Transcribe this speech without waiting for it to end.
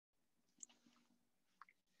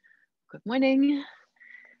Good morning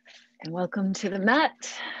and welcome to the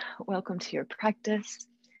mat. Welcome to your practice.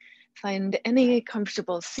 Find any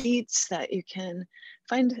comfortable seats that you can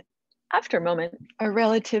find after a moment a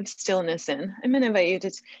relative stillness in. I'm going to invite you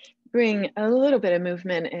to bring a little bit of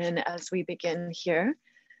movement in as we begin here.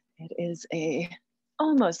 It is a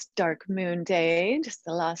almost dark moon day, just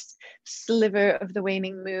the last sliver of the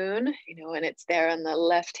waning moon. You know, when it's there on the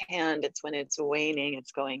left hand, it's when it's waning,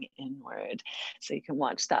 it's going inward. So you can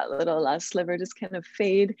watch that little last sliver just kind of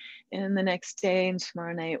fade in the next day, and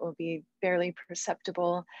tomorrow night will be barely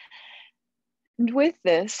perceptible. And with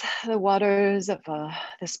this, the waters of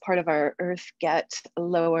this part of our earth get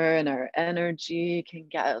lower and our energy can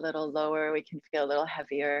get a little lower. We can feel a little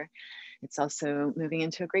heavier. It's also moving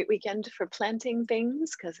into a great weekend for planting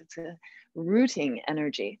things because it's a rooting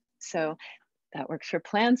energy. So that works for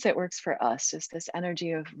plants, it works for us, just this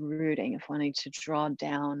energy of rooting, of wanting to draw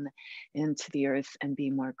down into the earth and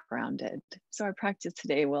be more grounded. So our practice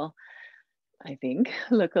today will, I think,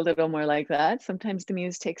 look a little more like that. Sometimes the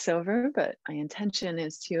muse takes over, but my intention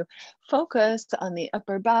is to focus on the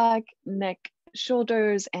upper back, neck,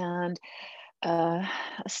 shoulders, and a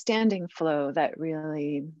standing flow that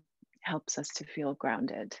really helps us to feel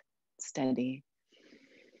grounded, steady,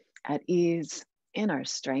 at ease in our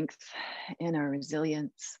strength, in our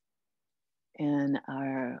resilience, in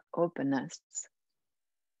our openness,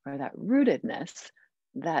 or that rootedness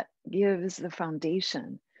that gives the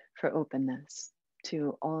foundation for openness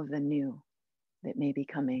to all of the new that may be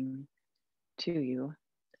coming to you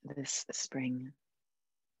this spring,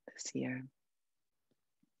 this year.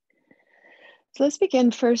 So let's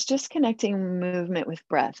begin first, just connecting movement with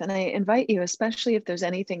breath. And I invite you, especially if there's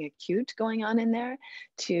anything acute going on in there,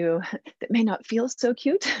 that may not feel so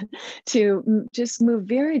cute, to just move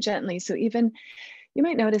very gently. So even you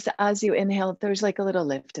might notice that as you inhale, there's like a little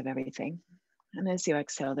lift of everything. And as you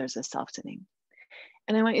exhale, there's a softening.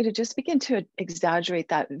 And I want you to just begin to exaggerate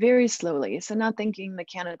that very slowly. So not thinking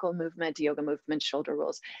mechanical movement, yoga movement, shoulder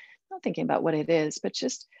rolls, not thinking about what it is, but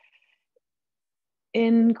just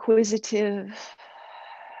inquisitive,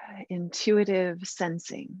 intuitive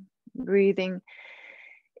sensing, breathing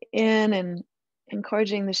in and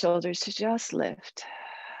encouraging the shoulders to just lift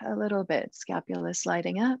a little bit, scapula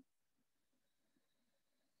sliding up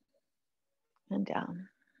and down.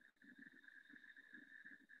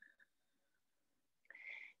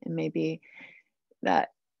 And maybe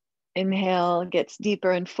that inhale gets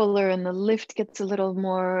deeper and fuller and the lift gets a little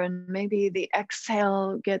more, and maybe the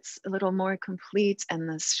exhale gets a little more complete and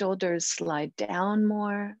the shoulders slide down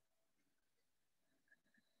more.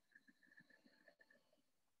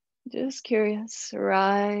 Just curious,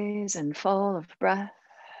 rise and fall of breath.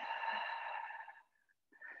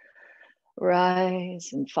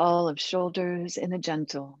 Rise and fall of shoulders in a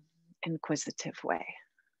gentle, inquisitive way.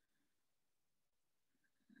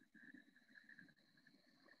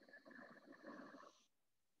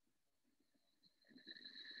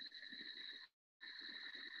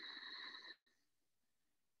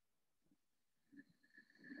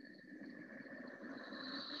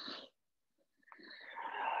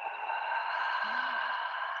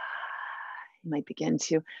 You might begin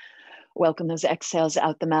to welcome those exhales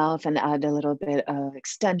out the mouth and add a little bit of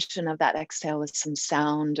extension of that exhale with some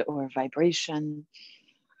sound or vibration.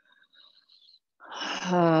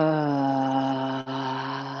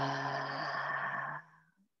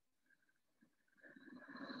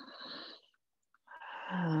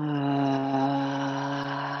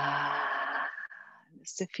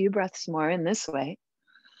 Just a few breaths more in this way.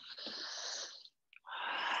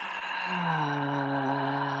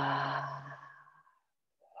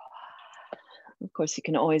 Of course, you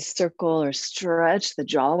can always circle or stretch the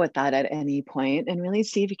jaw with that at any point and really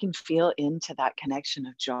see if you can feel into that connection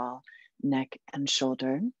of jaw, neck, and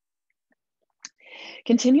shoulder.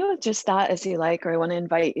 Continue with just that as you like, or I want to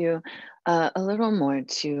invite you a little more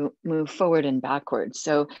to move forward and backwards.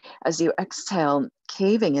 So as you exhale,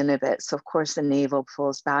 caving in a bit. So of course the navel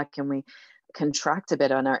pulls back and we contract a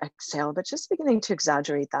bit on our exhale, but just beginning to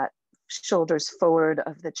exaggerate that. Shoulders forward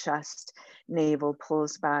of the chest, navel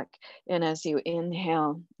pulls back. And as you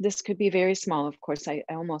inhale, this could be very small. Of course, I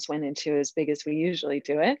almost went into as big as we usually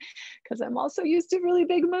do it because I'm also used to really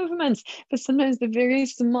big movements. But sometimes the very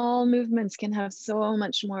small movements can have so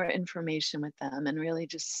much more information with them, and really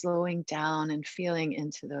just slowing down and feeling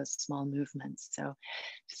into those small movements. So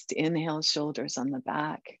just inhale, shoulders on the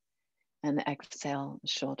back, and exhale,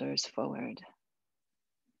 shoulders forward.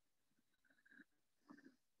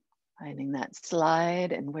 Finding that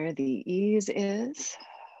slide and where the ease is,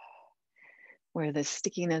 where the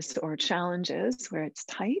stickiness or challenge is, where it's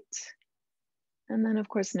tight, And then, of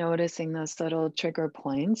course, noticing those little trigger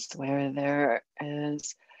points where there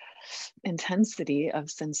is intensity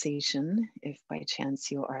of sensation, if by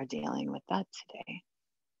chance you are dealing with that today.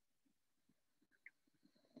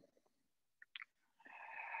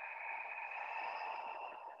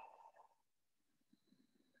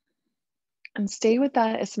 And stay with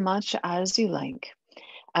that as much as you like.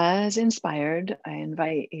 As inspired, I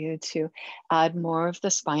invite you to add more of the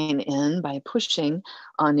spine in by pushing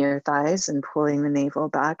on your thighs and pulling the navel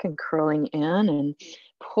back and curling in and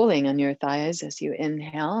pulling on your thighs as you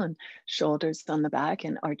inhale and shoulders on the back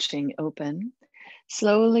and arching open.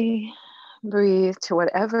 Slowly breathe to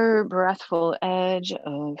whatever breathful edge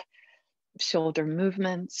of shoulder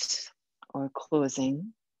movements or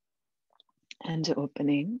closing and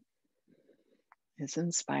opening is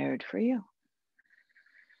inspired for you.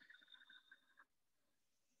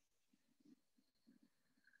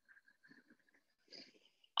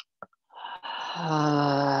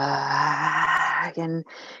 Again,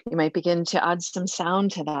 you might begin to add some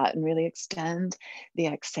sound to that and really extend the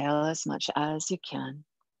exhale as much as you can,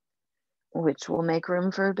 which will make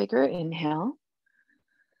room for a bigger inhale.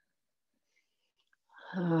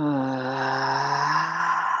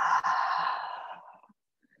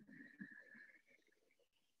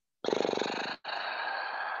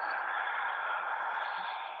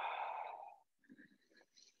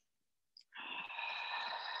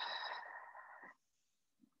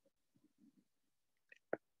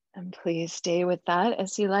 And please stay with that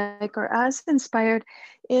as you like or as inspired.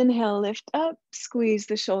 Inhale, lift up, squeeze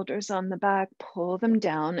the shoulders on the back, pull them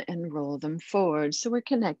down and roll them forward. So we're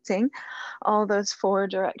connecting all those four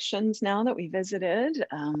directions now that we visited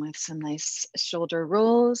with some nice shoulder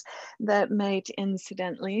rolls that might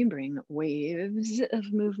incidentally bring waves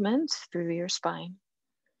of movement through your spine.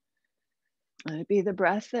 Let it be the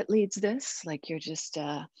breath that leads this, like you're just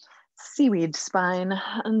a seaweed spine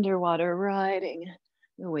underwater riding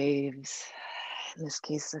the waves, in this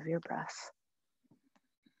case of your breath.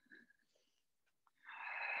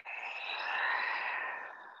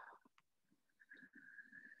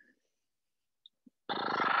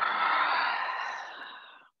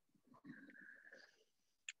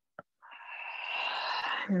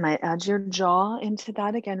 You might add your jaw into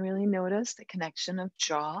that. Again, really notice the connection of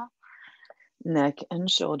jaw, neck, and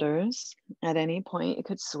shoulders. At any point, you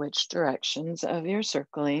could switch directions of your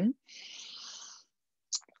circling.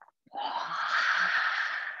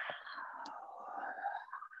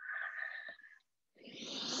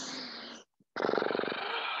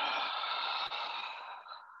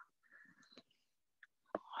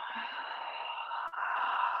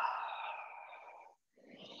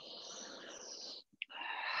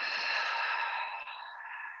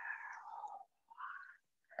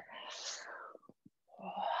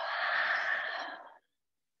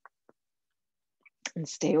 And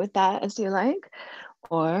stay with that as you like,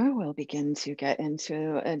 or we'll begin to get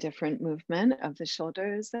into a different movement of the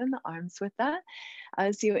shoulders and the arms with that.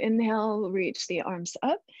 As you inhale, reach the arms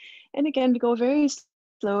up. And again, to go very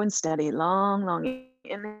slow and steady, long, long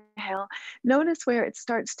inhale. Notice where it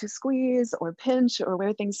starts to squeeze or pinch or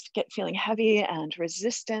where things get feeling heavy and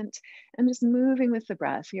resistant, and just moving with the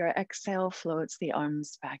breath. Your exhale floats the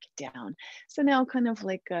arms back down. So now kind of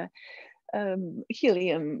like a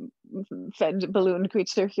helium fed balloon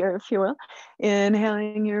creature here, if you will.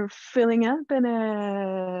 Inhaling, you're filling up,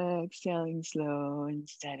 and exhaling slow and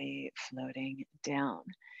steady, floating down.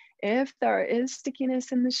 If there is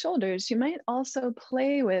stickiness in the shoulders, you might also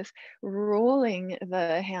play with rolling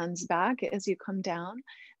the hands back as you come down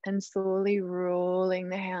and slowly rolling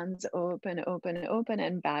the hands open, open, open,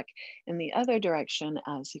 and back in the other direction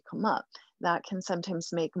as you come up. That can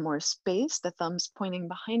sometimes make more space, the thumbs pointing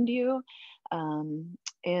behind you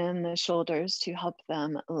in the shoulders to help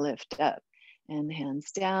them lift up. And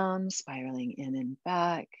hands down, spiraling in and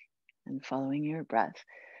back, and following your breath.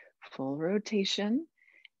 Full rotation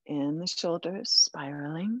in the shoulders,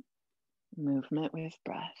 spiraling, movement with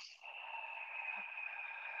breath.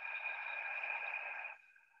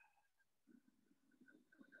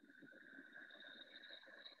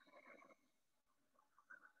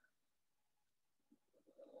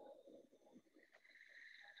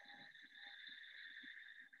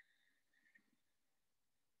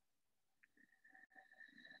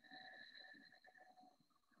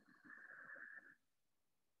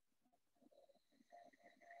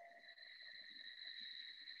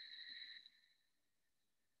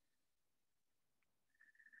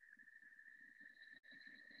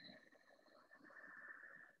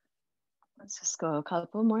 Let's just go a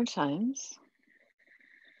couple more times.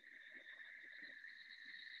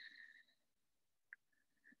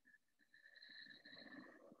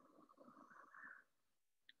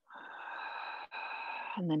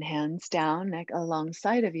 And then hands down, neck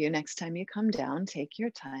alongside of you. Next time you come down, take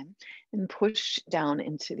your time and push down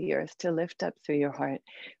into the earth to lift up through your heart.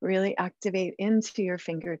 Really activate into your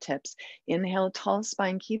fingertips. Inhale, tall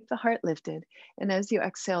spine, keep the heart lifted. And as you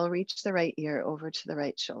exhale, reach the right ear over to the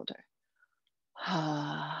right shoulder.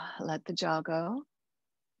 Let the jaw go.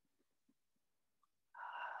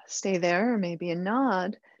 Stay there, or maybe a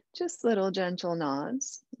nod, just little gentle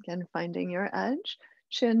nods. Again, finding your edge.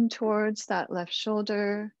 Chin towards that left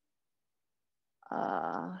shoulder.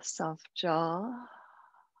 Soft jaw.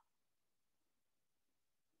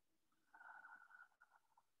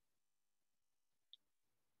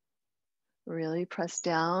 Really press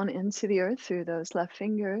down into the earth through those left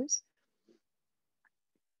fingers.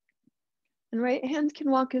 And right hand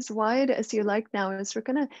can walk as wide as you like now, as we're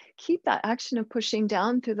going to keep that action of pushing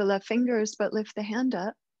down through the left fingers, but lift the hand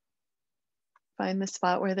up. Find the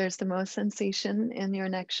spot where there's the most sensation in your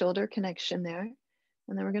neck shoulder connection there.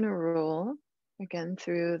 And then we're going to roll again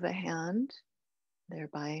through the hand,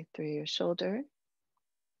 thereby through your shoulder.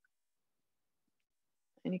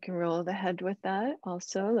 And you can roll the head with that,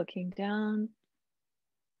 also looking down.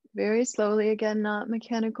 Very slowly, again, not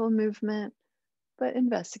mechanical movement, but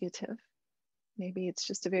investigative. Maybe it's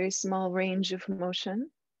just a very small range of motion.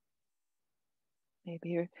 Maybe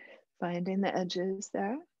you're finding the edges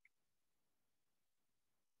there.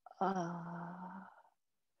 I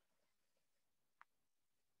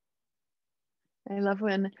love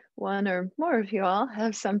when one or more of you all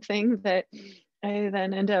have something that I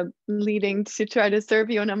then end up leading to try to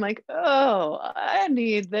serve you. And I'm like, oh, I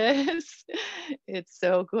need this. It's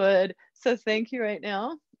so good. So thank you right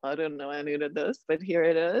now. I don't know I needed this, but here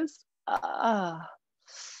it is.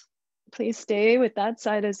 Please stay with that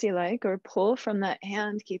side as you like, or pull from that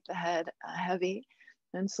hand. Keep the head heavy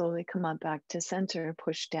and slowly come up back to center.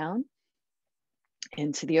 Push down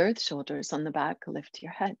into the earth, shoulders on the back. Lift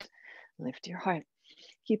your head, lift your heart.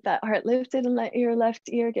 Keep that heart lifted and let your left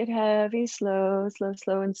ear get heavy. Slow, slow,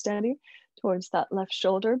 slow and steady towards that left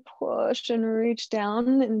shoulder. Push and reach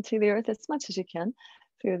down into the earth as much as you can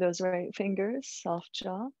through those right fingers. Soft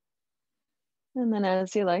jaw. And then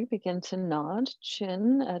as you like, begin to nod,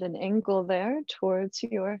 chin at an angle there towards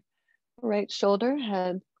your right shoulder.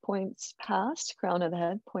 Head points past, crown of the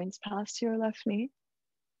head points past your left knee.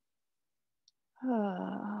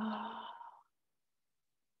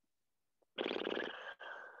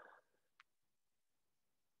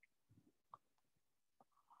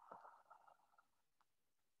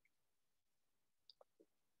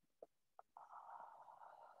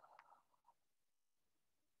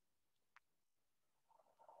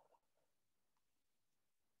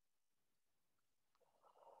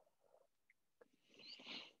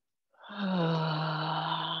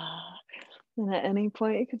 And at any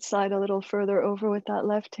point, you could slide a little further over with that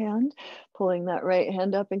left hand, pulling that right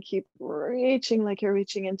hand up and keep reaching like you're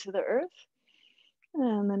reaching into the earth.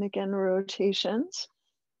 And then again, rotations,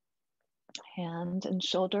 hand and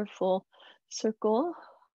shoulder, full circle.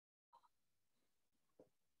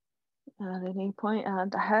 At any point,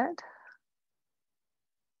 add the head.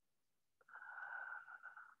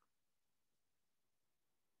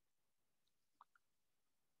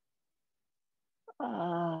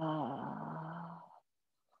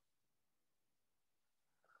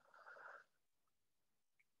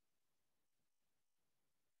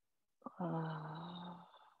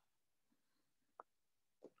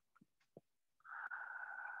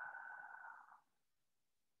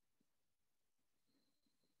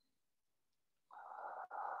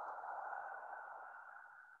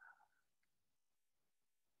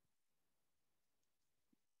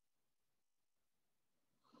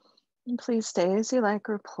 And please stay as you like,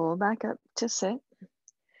 or pull back up to sit.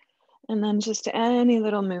 And then just any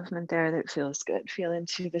little movement there that feels good. Feel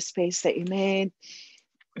into the space that you made.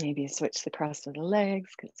 Maybe switch the cross of the legs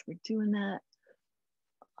because we're doing that.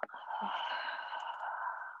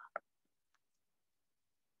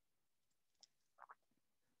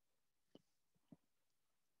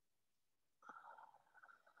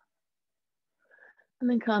 And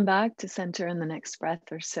then come back to center in the next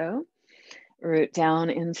breath or so. Root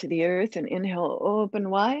down into the earth and inhale,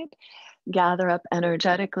 open wide. Gather up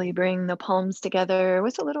energetically, bring the palms together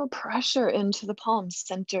with a little pressure into the palms,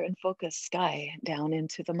 center and focus, sky down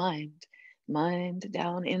into the mind. Mind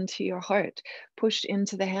down into your heart. Push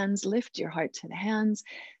into the hands, lift your heart to the hands,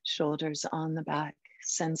 shoulders on the back.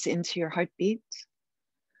 Sense into your heartbeat.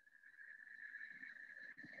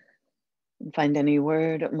 And find any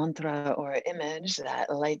word, mantra, or image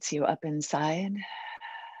that lights you up inside.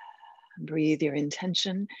 Breathe your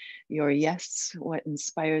intention, your yes, what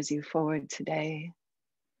inspires you forward today.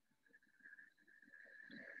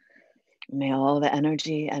 May all the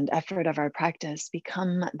energy and effort of our practice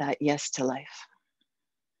become that yes to life.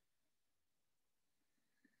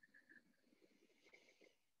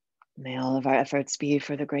 May all of our efforts be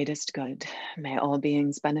for the greatest good. May all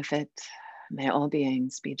beings benefit. May all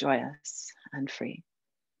beings be joyous and free.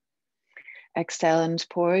 Exhale and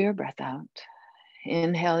pour your breath out.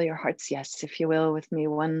 Inhale your heart's yes, if you will, with me.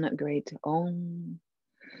 One great Om.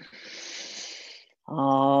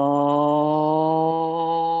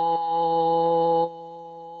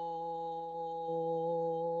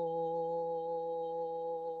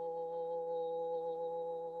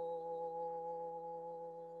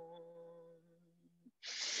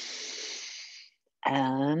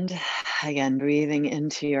 And again, breathing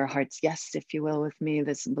into your heart's yes, if you will, with me,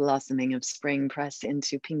 this blossoming of spring. Press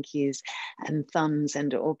into pinkies and thumbs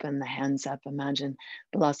and open the hands up. Imagine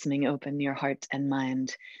blossoming open your heart and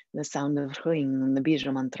mind. The sound of Hring, the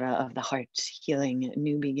Bija mantra of the heart, healing,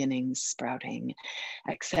 new beginnings, sprouting.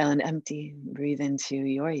 Exhale and empty. Breathe into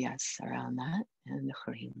your yes around that. And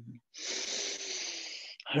Hring.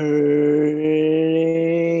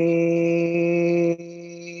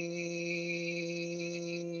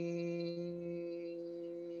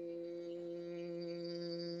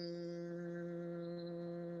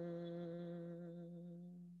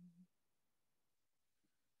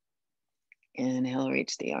 Inhale,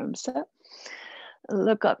 reach the arms up.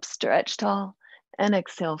 Look up, stretch tall. And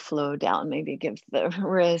exhale, flow down. Maybe give the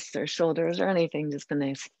wrists or shoulders or anything just a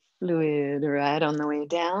nice fluid ride on the way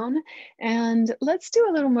down. And let's do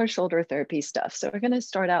a little more shoulder therapy stuff. So we're going to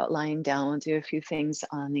start out lying down. We'll do a few things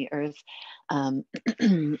on the earth. And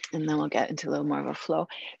then we'll get into a little more of a flow.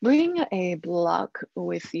 Bring a block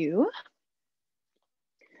with you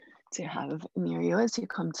to have near you as you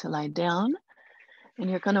come to lie down. And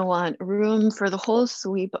you're going to want room for the whole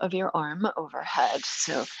sweep of your arm overhead.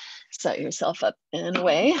 So set yourself up in a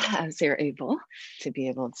way as you're able to be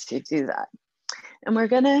able to do that. And we're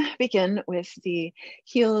going to begin with the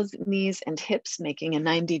heels, knees, and hips making a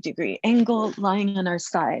 90-degree angle, lying on our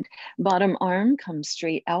side. Bottom arm comes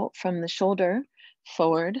straight out from the shoulder,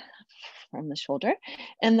 forward from the shoulder.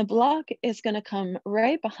 And the block is going to come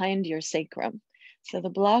right behind your sacrum. So the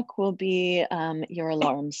block will be your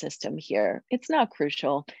alarm system here. It's not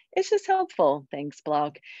crucial. It's just helpful. Thanks,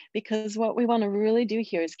 block. Because what we want to really do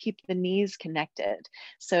here is keep the knees connected.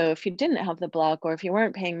 So if you didn't have the block or if you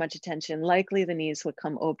weren't paying much attention, likely the knees would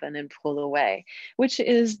come open and pull away, which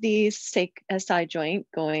is the side joint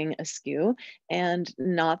going askew and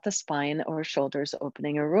not the spine or shoulders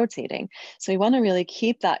opening or rotating. So we want to really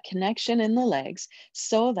keep that connection in the legs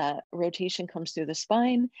so that rotation comes through the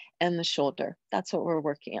spine and the shoulder. That's what we're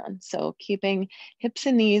working on. So keeping hips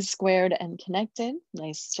and knees squared and connected,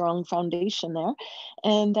 nice strong foundation there.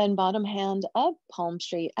 And then bottom hand up, palm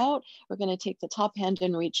straight out. We're going to take the top hand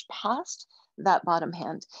and reach past that bottom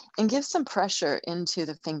hand and give some pressure into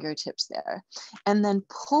the fingertips there. And then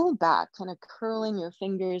pull back, kind of curling your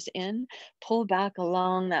fingers in, pull back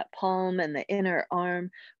along that palm and the inner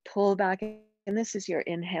arm, pull back. And this is your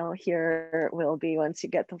inhale here will be once you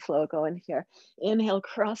get the flow going here. Inhale,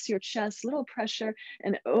 cross your chest, little pressure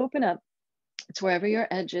and open up to wherever your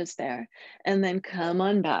edge is there. And then come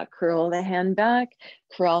on back, curl the hand back,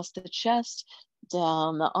 cross the chest,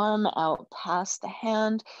 down the arm, out past the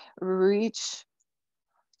hand, reach.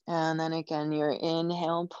 And then again, your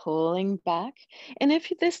inhale, pulling back. And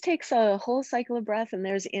if this takes a whole cycle of breath and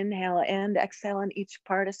there's inhale and exhale on each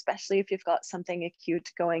part, especially if you've got something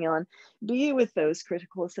acute going on, be with those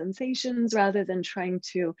critical sensations rather than trying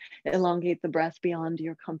to elongate the breath beyond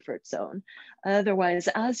your comfort zone. Otherwise,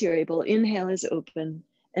 as you're able, inhale is open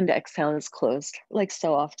and exhale is closed, like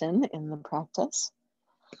so often in the practice.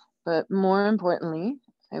 But more importantly,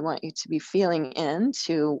 I want you to be feeling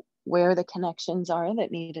into where the connections are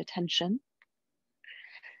that need attention.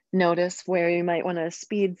 Notice where you might want to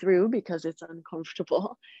speed through because it's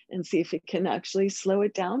uncomfortable and see if you can actually slow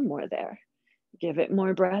it down more there. Give it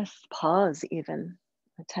more breath, pause even,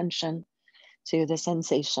 attention to the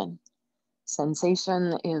sensation.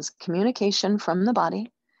 Sensation is communication from the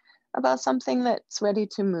body about something that's ready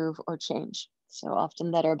to move or change. So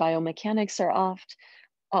often that our biomechanics are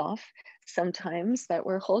off, sometimes that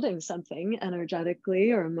we're holding something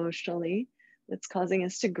energetically or emotionally that's causing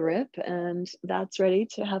us to grip, and that's ready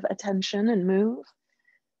to have attention and move.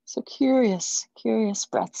 So curious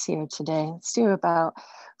breaths here today. Let's do about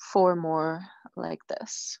 4 more like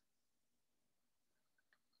this.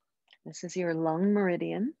 This is your lung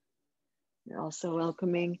meridian. You're also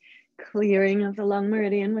welcoming clearing of the lung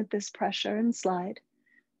meridian with this pressure and slide.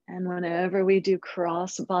 And whenever we do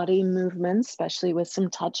cross body movements, especially with some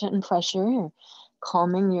touch and pressure, you're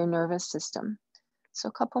calming your nervous system. So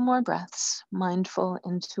a couple more breaths, mindful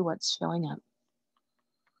into what's showing up.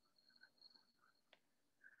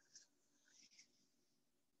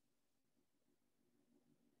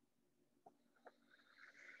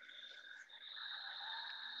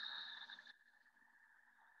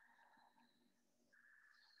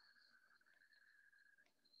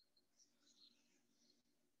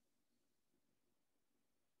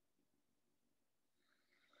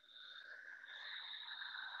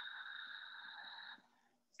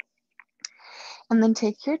 And then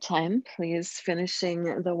take your time, please,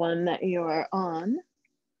 finishing the one that you're on.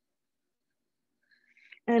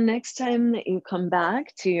 And next time that you come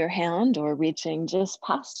back to your hand or reaching just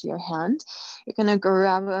past your hand, you're going to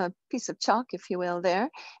grab a piece of chalk, if you will, there,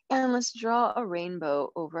 and let's draw a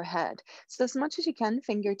rainbow overhead. So as much as you can,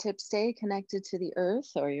 fingertips stay connected to the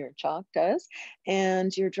earth, or your chalk does,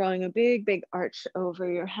 and you're drawing a big, big arch over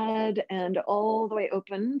your head and all the way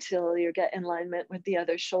open till you get in alignment with the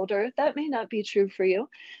other shoulder. That may not be true for you,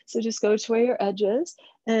 so just go to where your edge is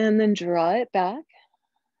and then draw it back.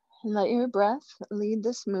 And let your breath lead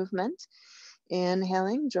this movement.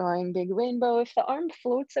 Inhaling, drawing big rainbow. If the arm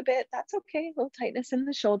floats a bit, that's okay. A little tightness in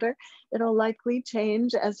the shoulder. It'll likely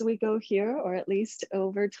change as we go here, or at least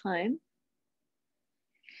over time.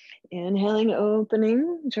 Inhaling,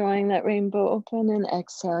 opening, drawing that rainbow open, and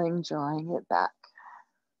exhaling, drawing it back.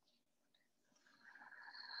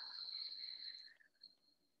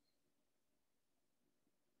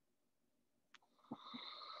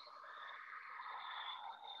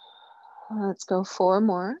 Let's go 4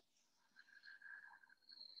 more.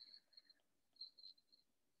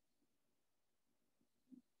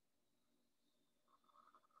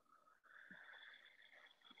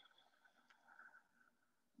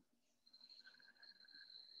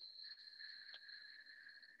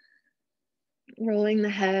 Rolling the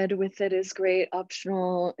head with it is great.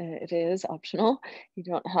 Optional. It is optional. You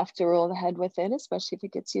don't have to roll the head with it, especially if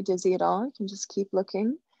it gets you dizzy at all. You can just keep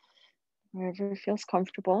looking wherever feels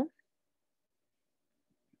comfortable.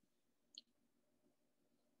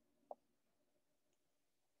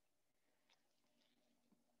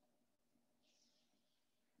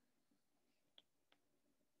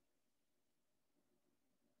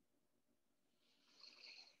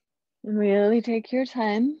 Really take your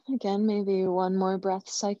time. Again, maybe one more breath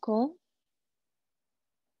cycle.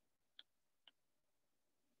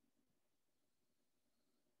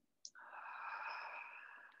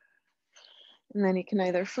 And then you can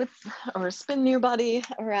either flip or spin your body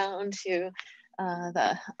around to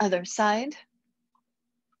the other side.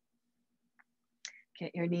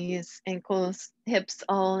 Get your knees, ankles, hips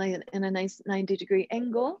all in a nice 90-degree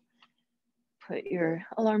angle. Put your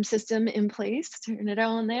alarm system in place, turn it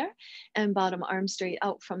on there, and bottom arm straight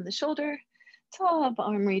out from the shoulder. Top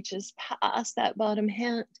arm reaches past that bottom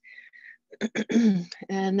hand.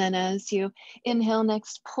 And then as you inhale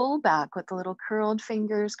next, pull back with the little curled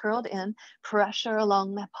fingers curled in, pressure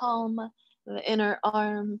along the palm, the inner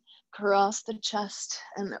arm, cross the chest,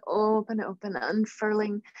 and open,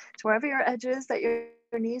 unfurling to wherever your edge is, that your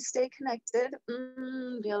knees stay connected.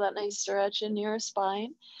 Feel that nice stretch in your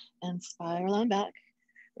spine, and spiral on back,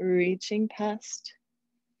 reaching past,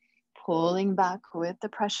 pulling back with the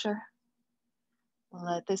pressure.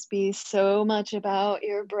 Let this be so much about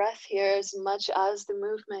your breath here as much as the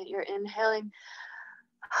movement. You're inhaling,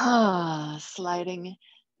 sliding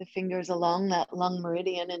the fingers along that lung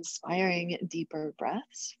meridian, inspiring deeper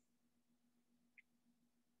breaths.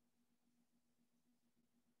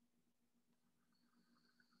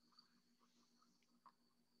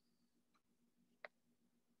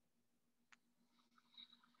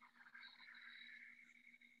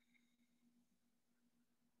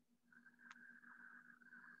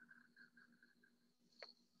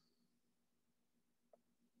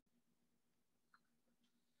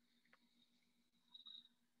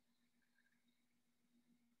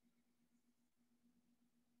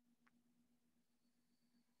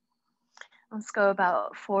 Let's go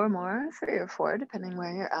about 4 more, 3 or 4, depending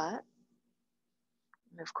where you're at.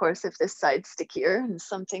 And of course, if this side's stickier and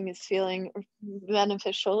something is feeling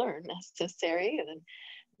beneficial or necessary, then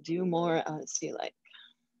do more as you like.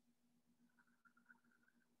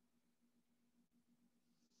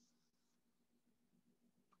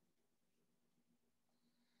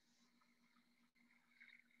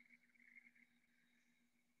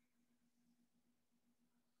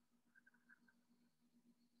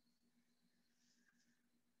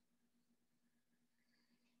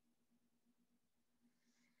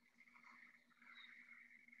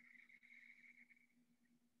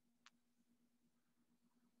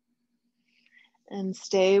 And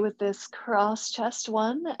stay with this cross chest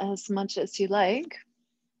one as much as you like.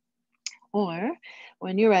 Or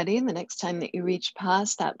when you're ready, the next time that you reach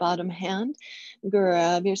past that bottom hand,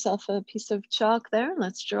 grab yourself a piece of chalk there.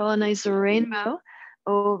 Let's draw a nice rainbow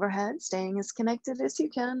overhead, staying as connected as you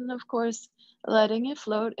can. Of course, letting it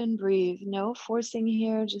float and breathe. No forcing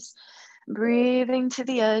here, just breathing to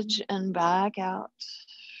the edge and back out.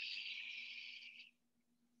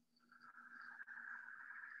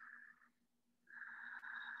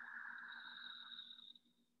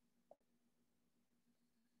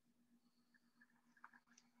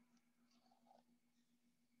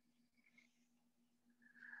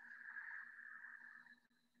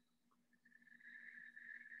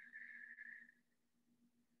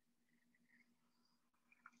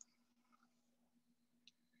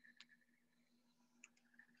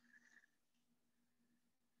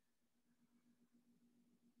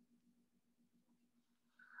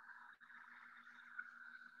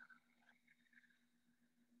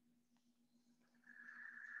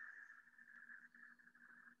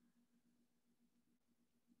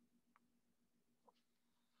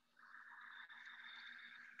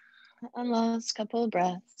 One last couple of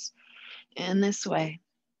breaths in this way.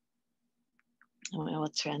 We'll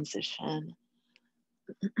transition.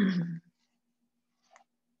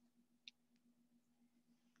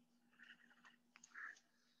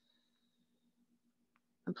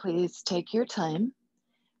 Please take your time.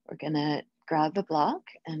 We're gonna grab the block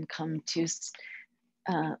and come to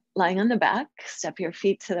lying on the back, step your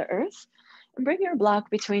feet to the earth, and bring your block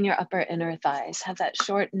between your upper inner thighs. Have that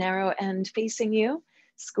short, narrow end facing you.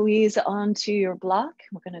 Squeeze onto your block.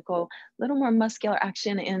 We're gonna go a little more muscular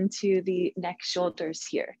action into the neck, shoulders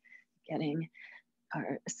here, getting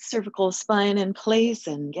our cervical spine in place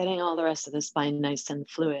and getting all the rest of the spine nice and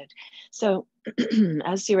fluid. So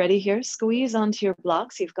as you're ready here, squeeze onto your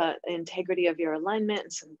blocks. You've got the integrity of your alignment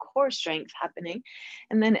and some core strength happening.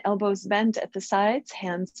 And then elbows bent at the sides,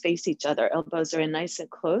 hands face each other. Elbows are in nice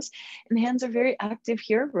and close and hands are very active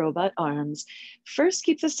here, robot arms. First,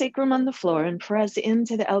 keep the sacrum on the floor and press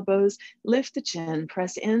into the elbows, lift the chin,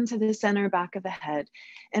 press into the center back of the head,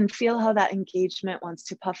 and feel how that engagement wants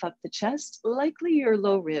to puff up the chest. Likely your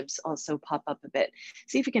low ribs also pop up a bit.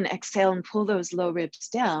 See if you can exhale and pull those low ribs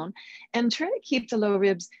down, and try to keep the low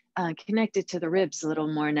ribs connected to the ribs a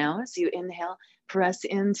little more now. As you inhale, press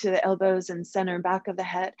into the elbows and center back of the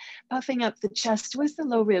head, puffing up the chest with the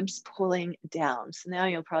low ribs pulling down. So now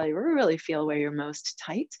you'll probably really feel where you're most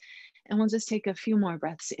tight. And we'll just take a few more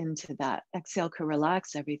breaths into that. Exhale to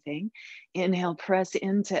relax everything. Inhale, press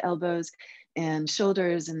into elbows and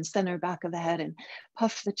shoulders and center back of the head and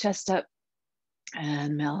puff the chest up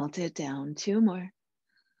and melt it down. Two more.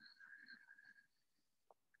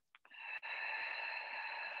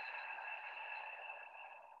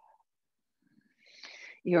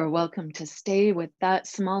 You're welcome to stay with that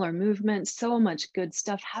smaller movement. So much good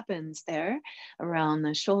stuff happens there around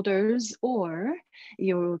the shoulders, or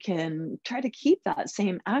you can try to keep that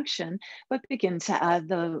same action, but begin to add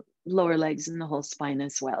the lower legs and the whole spine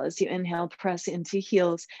as well. As you inhale, press into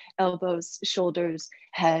heels, elbows, shoulders,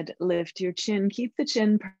 head, lift your chin, keep the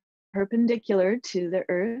chin perpendicular to the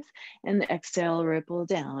earth, and exhale, ripple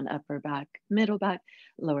down, upper back, middle back,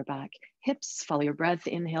 lower back, hips. Follow your breath.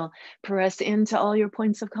 Inhale, press into all your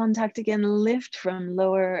points of contact again, lift from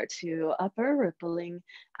lower to upper, rippling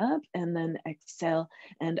up, and then exhale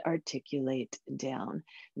and articulate down.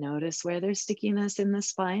 Notice where there's stickiness in the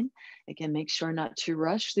spine. Again, make sure not to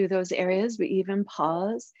rush through those areas, but even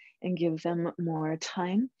pause and give them more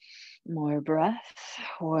time, more breath,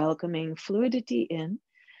 welcoming fluidity in.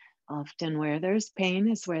 Often where there's pain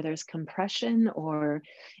is where there's compression or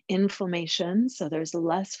inflammation, so there's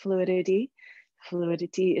less fluidity.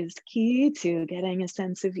 Fluidity is key to getting a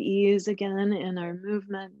sense of ease again in our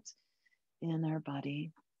movement, in our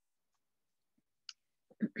body.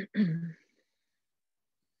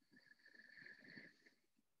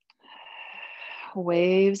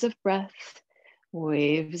 Waves of breath,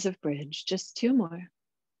 waves of bridge, just two more.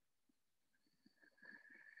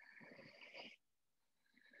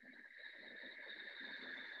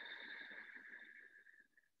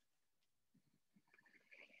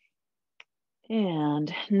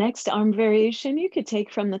 And next arm variation, you could take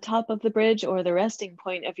from the top of the bridge or the resting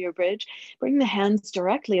point of your bridge, bring the hands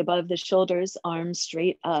directly above the shoulders, arms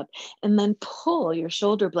straight up, and then pull your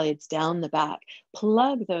shoulder blades down the back.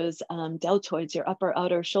 Plug those deltoids, your upper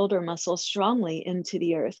outer shoulder muscles, strongly into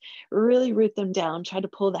the earth. Really root them down. Try to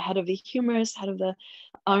pull the head of the humerus, head of the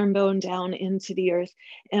arm bone down into the earth,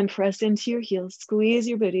 and press into your heels. Squeeze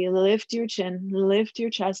your booty, lift your chin, lift your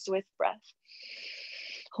chest with breath.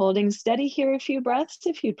 Holding steady here a few breaths.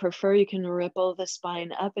 If you'd prefer, you can ripple the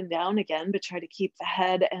spine up and down again, but try to keep the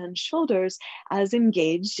head and shoulders as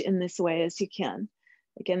engaged in this way as you can.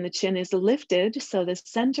 Again, the chin is lifted, so the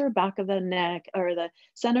center back of the neck or the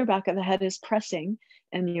center back of the head is pressing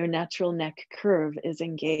and your natural neck curve is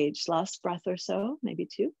engaged. Last breath or so, maybe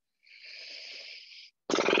two.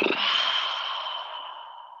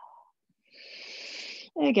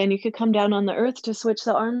 Again, you could come down on the earth to switch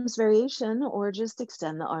the arms variation or just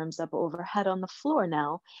extend the arms up overhead on the floor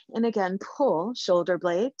now. And again, pull shoulder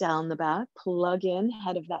blade down the back, plug in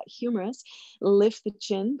head of that humerus, lift the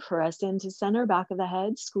chin, press into center back of the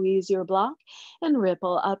head, squeeze your block and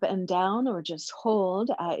ripple up and down or just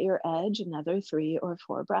hold at your edge another 3 or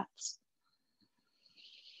 4 breaths.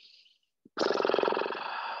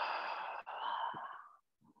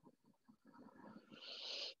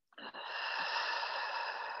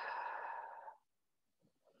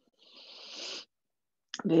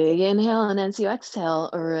 Big inhale, and as you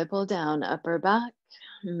exhale, ripple down upper back,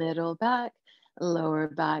 middle back, lower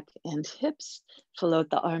back, and hips. Float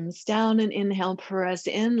the arms down and inhale, press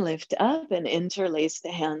in, lift up, and interlace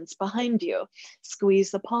the hands behind you.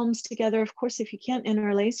 Squeeze the palms together. Of course, if you can't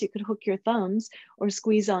interlace, you could hook your thumbs or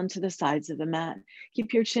squeeze onto the sides of the mat.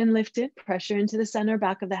 Keep your chin lifted, pressure into the center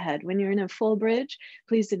back of the head. When you're in a full bridge,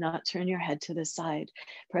 please do not turn your head to the side.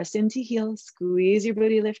 Press into heels, squeeze your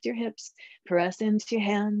booty, lift your hips, press into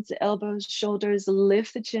hands, elbows, shoulders,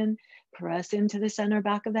 lift the chin, press into the center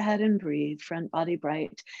back of the head and breathe, front body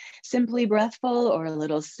bright. Simply breathful or a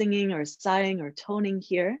little singing or sighing or toning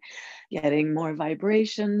here, getting more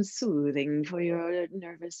vibration, soothing for your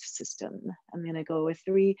nervous system. I'm gonna go with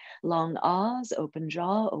 3 long ahs, open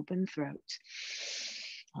jaw, open throat.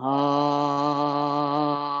 Ah.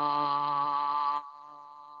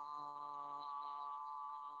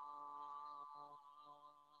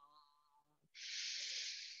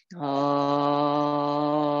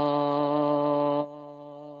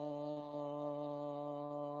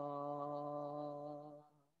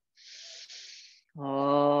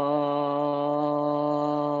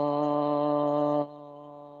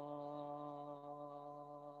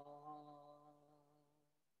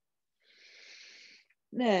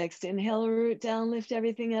 Next, inhale, root down, lift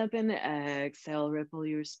everything up, and exhale, ripple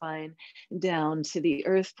your spine down to the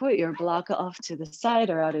earth. Put your block off to the side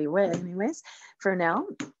or out of your way anyways, for now.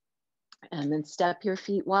 And then step your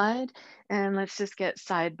feet wide, and let's just get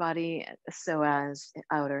side body psoas,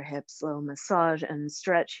 outer hips, little massage and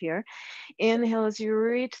stretch here. Inhale as you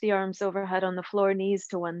reach the arms overhead on the floor, knees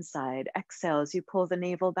to one side. Exhale as you pull the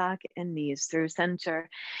navel back and knees through center.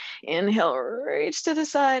 Inhale, reach to the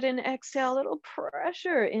side, and exhale, a little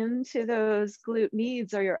pressure into those glute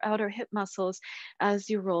medius or your outer hip muscles as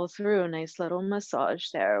you roll through. Nice little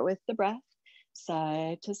massage there with the breath,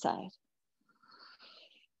 side to side.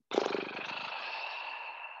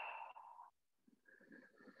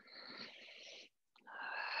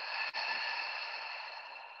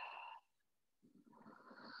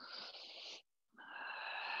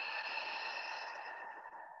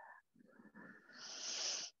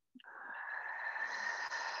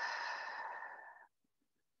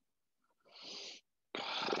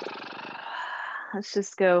 Let's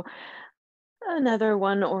just go another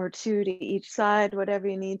 1 or 2 to each side, whatever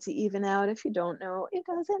you need to even out. If you don't know, it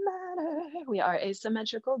doesn't matter. We are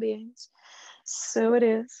asymmetrical beings. So it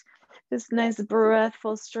is. This nice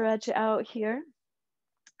breathful stretch out here.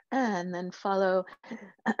 And then follow,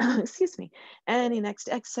 excuse me, any next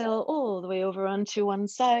exhale all the way over onto one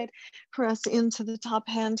side. Press into the top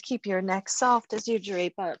hand. Keep your neck soft as you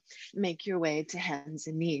drape up. Make your way to hands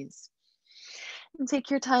and knees. And take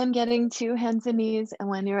your time getting to hands and knees, and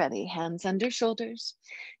when you're ready, hands under shoulders,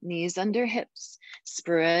 knees under hips.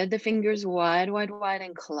 Spread the fingers wide, wide, wide,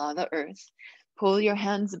 and claw the earth. Pull your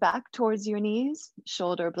hands back towards your knees,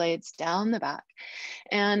 shoulder blades down the back.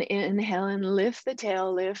 And inhale and lift the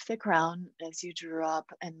tail, lift the crown as you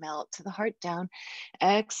drop and melt to the heart down.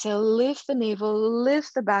 Exhale, lift the navel,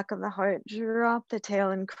 lift the back of the heart, drop the tail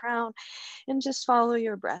and crown, and just follow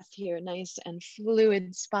your breath here. Nice and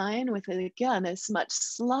fluid spine with, again, as much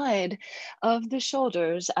slide of the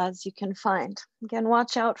shoulders as you can find. Again,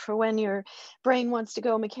 watch out for when your brain wants to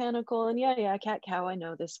go mechanical and yeah, cat cow, I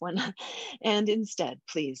know this one. And instead,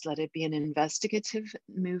 please let it be an investigative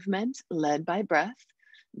movement led by breath.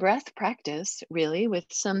 Breath practice, really, with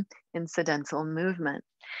some incidental movement.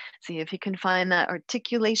 See if you can find that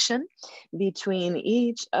articulation between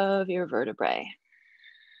each of your vertebrae.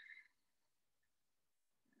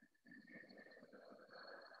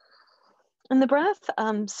 And the breath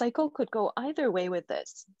cycle could go either way with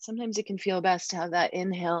this. Sometimes it can feel best to have that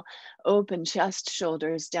inhale, open chest,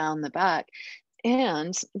 shoulders down the back.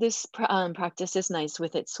 And this practice is nice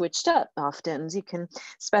with it switched up often. You can,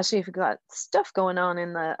 especially if you've got stuff going on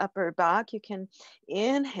in the upper back, you can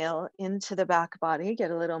inhale into the back body, get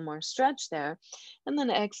a little more stretch there, and then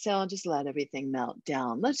exhale, just let everything melt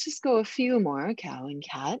down. Let's just go a few more, cow and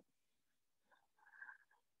cat.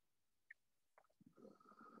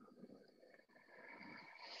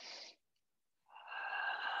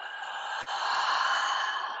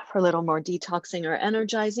 For a little more detoxing or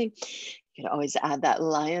energizing, you could always add that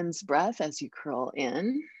lion's breath as you curl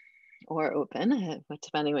in or open,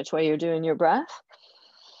 depending which way you're doing your breath.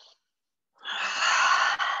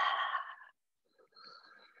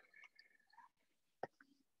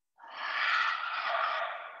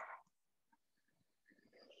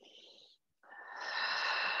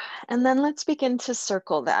 And then let's begin to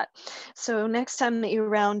circle that. So next time that you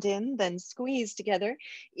round in, then squeeze together,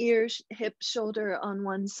 ear, hip, shoulder on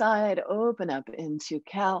one side, open up into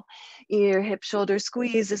cow. Ear, hip, shoulder,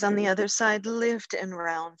 squeeze is on the other side, lift and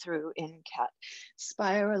round through in cat.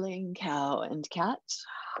 Spiraling cow and cat.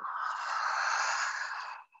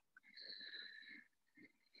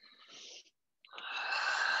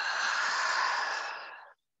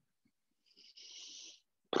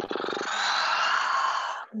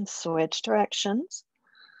 And switch directions.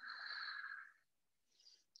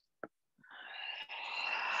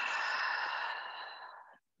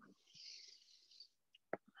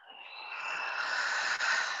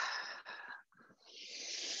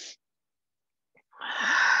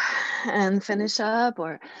 And finish up,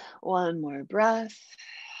 or one more breath.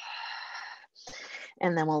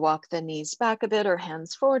 And then we'll walk the knees back a bit or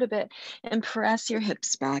hands forward a bit and press your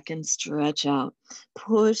hips back and stretch out.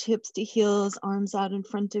 Push hips to heels, arms out in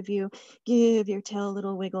front of you. Give your tail a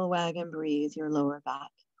little wiggle, wag, and breathe your lower back.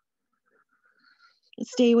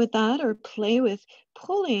 Stay with that or play with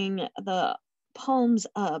pulling the palms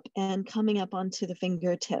up and coming up onto the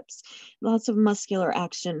fingertips. Lots of muscular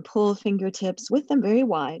action. Pull fingertips with them very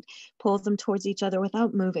wide. Pull them towards each other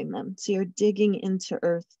without moving them. So you're digging into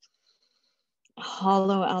earth.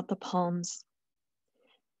 Hollow out the palms.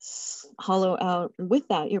 Hollow out. With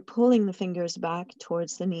that, you're pulling the fingers back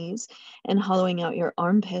towards the knees and hollowing out your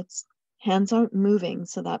armpits. Hands aren't moving,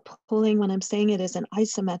 so that pulling, when I'm saying it, is an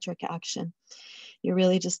isometric action. You're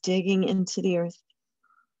really just digging into the earth,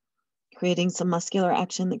 creating some muscular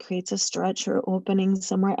action that creates a stretch or opening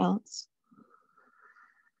somewhere else.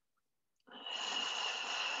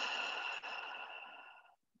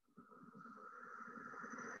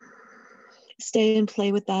 Stay and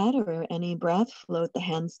play with that, or any breath, float the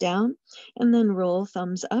hands down, and then roll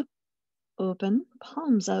thumbs up, open,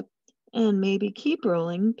 palms up, and maybe keep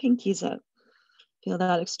rolling, pinkies up. Feel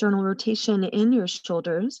that external rotation in your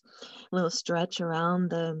shoulders, a little stretch around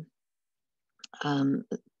the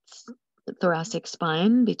thoracic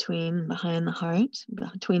spine behind the heart,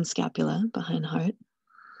 between scapula, behind heart.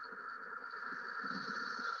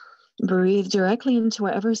 Breathe directly into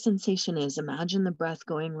wherever sensation is. Imagine the breath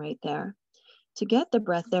going right there. To get the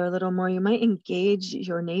breath there a little more, you might engage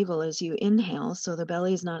your navel as you inhale, so the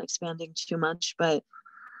belly is not expanding too much, but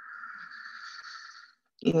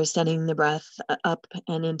you're sending the breath up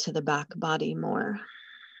and into the back body more.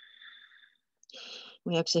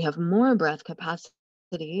 We actually have more breath capacity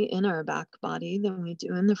in our back body than we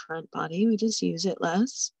do in the front body. We just use it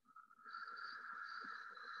less.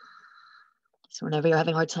 So whenever you're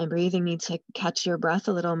having a hard time breathing, need to catch your breath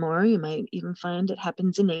a little more. You might even find it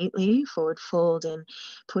happens innately. Forward fold and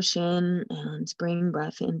push in and bring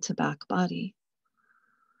breath into back body.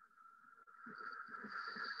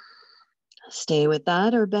 Stay with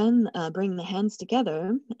that, or bring the hands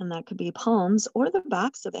together, and that could be palms or the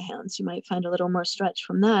backs of the hands. You might find a little more stretch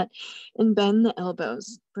from that, and bend the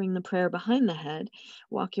elbows. Bring the prayer behind the head.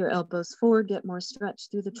 Walk your elbows forward, get more stretch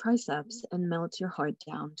through the triceps, and melt your heart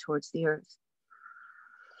down towards the earth.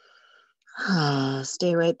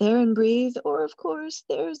 Stay right there and breathe. Or of course,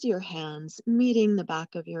 there's your hands meeting the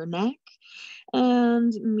back of your neck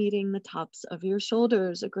and meeting the tops of your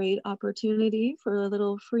shoulders. A great opportunity for a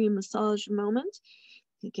little free massage moment.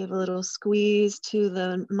 You give a little squeeze to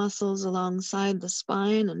the muscles alongside the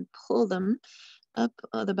spine and pull them up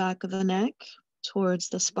the back of the neck towards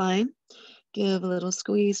the spine. Give a little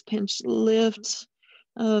squeeze, pinch, lift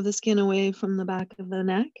the skin away from the back of the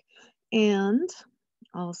neck. And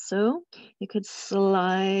also, you could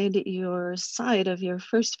slide your side of your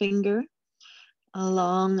first finger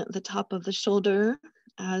along the top of the shoulder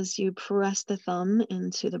as you press the thumb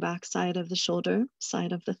into the back side of the shoulder,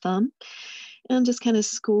 side of the thumb, and just kind of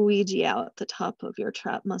squeegee out the top of your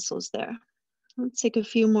trap muscles there. Let's take a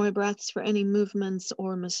few more breaths for any movements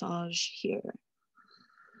or massage here.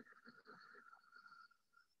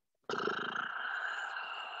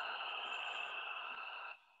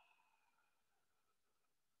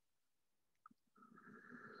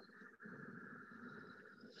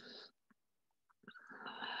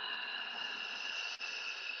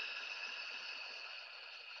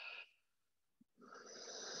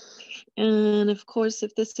 And of course,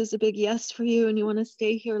 if this is a big yes for you and you want to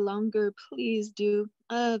stay here longer, please do.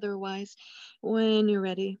 Otherwise, when you're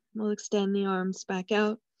ready, we'll extend the arms back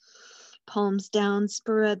out. Palms down,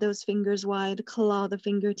 spread those fingers wide, claw the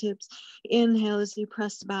fingertips. Inhale as you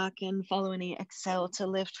press back and follow any exhale to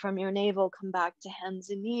lift from your navel. Come back to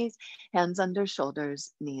hands and knees, hands under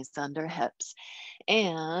shoulders, knees under hips.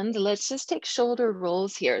 And let's just take shoulder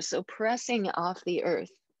rolls here. So pressing off the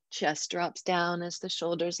earth, chest drops down as the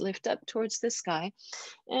shoulders lift up towards the sky.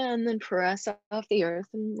 And then press off the earth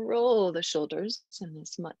and roll the shoulders in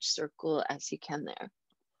as much circle as you can there.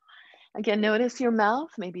 Again, notice your mouth.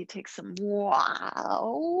 Maybe take some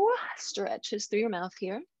wow stretches through your mouth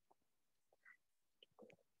here.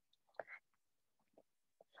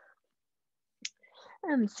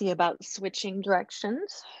 And see about switching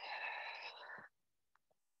directions.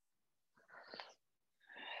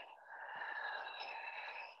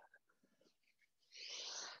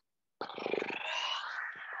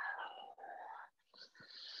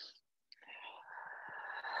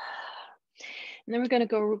 And then we're going to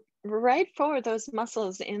go right forward, those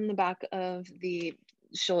muscles in the back of the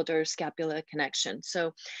shoulder scapula connection.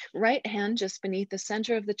 So right hand just beneath the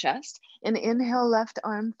center of the chest, and inhale, left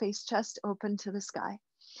arm face chest open to the sky.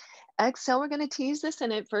 Exhale, we're going to tease this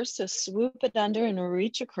in at first, so swoop it under and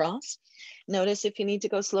reach across. Notice if you need to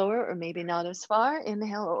go slower or maybe not as far.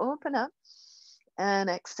 Inhale, open up, and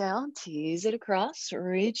exhale, tease it across,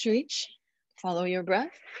 reach, reach. Follow your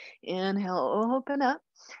breath. Inhale, open up.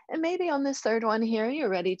 And maybe on this third one here, you're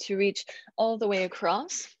ready to reach all the way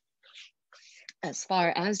across as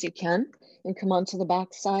far as you can and come onto the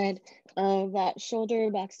back side of that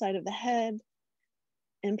shoulder, back side of the head,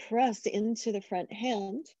 and press into the front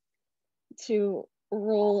hand to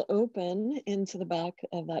roll open into the back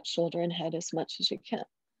of that shoulder and head as much as you can.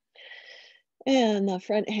 And the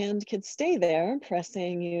front hand could stay there,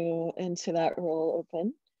 pressing you into that roll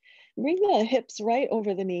open. Bring the hips right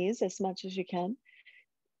over the knees as much as you can.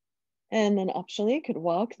 And then optionally, you could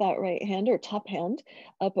walk that right hand or top hand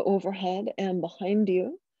up overhead and behind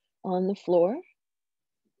you on the floor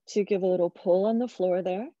to give a little pull on the floor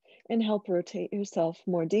there and help rotate yourself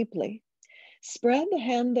more deeply. Spread the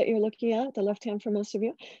hand that you're looking at, the left hand for most of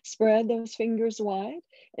you, spread those fingers wide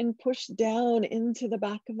and push down into the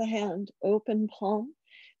back of the hand, open palm.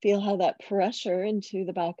 Feel how that pressure into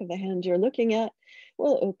the back of the hand you're looking at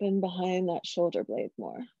will open behind that shoulder blade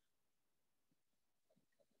more.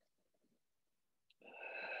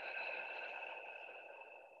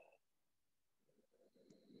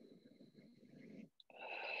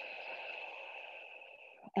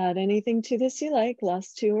 Add anything to this you like,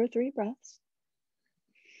 last 2 or 3 breaths.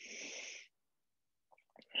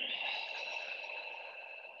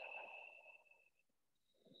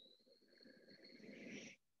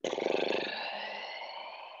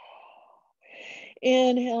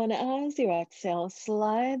 Inhale, and as you exhale,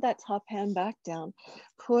 slide that top hand back down,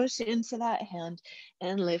 push into that hand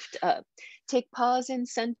and lift up. Take pause in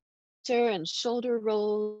center and shoulder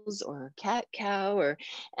rolls or cat-cow or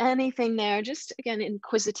anything there. Just again,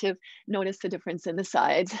 inquisitive, notice the difference in the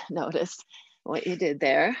sides. Notice what you did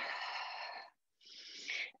there.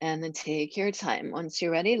 And then take your time. Once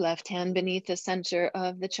you're ready, left hand beneath the center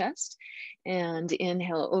of the chest. And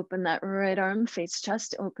inhale, open that right arm, face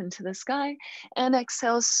chest, open to the sky. And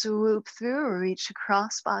exhale, swoop through, reach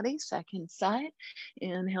across body, second side.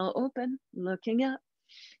 Inhale, open, looking up.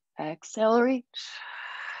 Exhale, reach.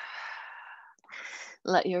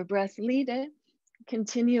 Let your breath lead it.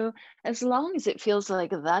 Continue as long as it feels like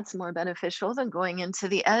that's more beneficial than going into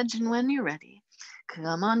the edge. And when you're ready,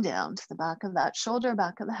 come on down to the back of that shoulder,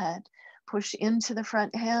 back of the head. Push into the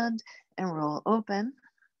front hand and roll open.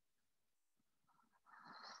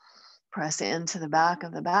 Press into the back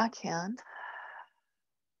of the back hand.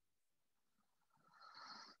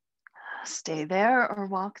 Stay there or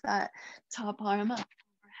walk that top arm up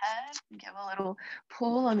overhead. Give a little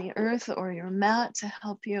pull on the earth or your mat to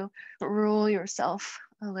help you roll yourself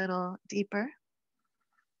a little deeper.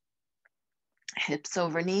 Hips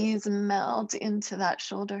over knees, melt into that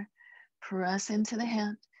shoulder. Press into the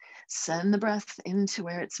hand. Send the breath into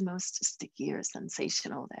where it's most sticky or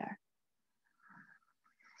sensational there.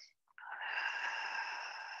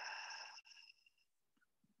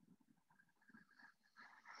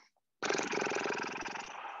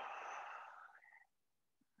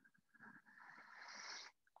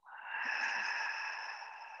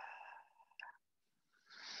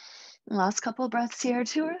 Last couple breaths here,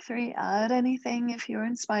 2 or 3. Add anything if you're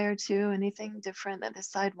inspired to, anything different that this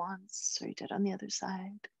side wants, or you did on the other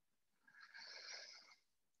side.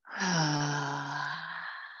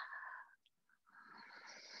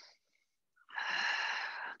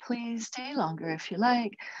 please stay longer if you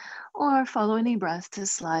like, or follow any breath to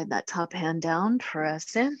slide that top hand down,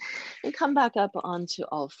 press in, and come back up onto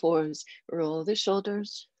all fours. Roll the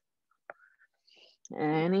shoulders.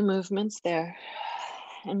 Any movements there.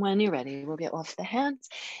 And when you're ready, we'll get off the hands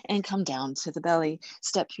and come down to the belly.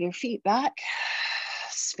 Step your feet back,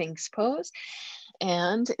 Sphinx pose.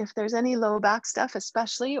 And if there's any low back stuff,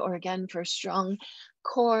 especially, or again, for strong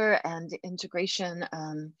core and integration,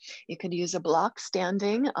 you could use a block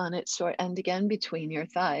standing on its short end again between your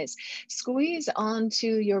thighs. Squeeze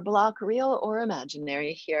onto your block, real or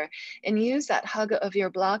imaginary here, and use that hug of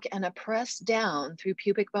your block and a press down through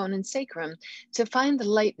pubic bone and sacrum to find the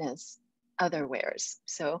lightness otherwheres.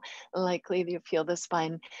 So likely you feel the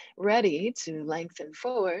spine ready to lengthen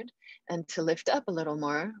forward and to lift up a little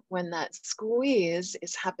more when that squeeze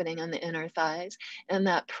is happening on the inner thighs and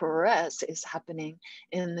that press is happening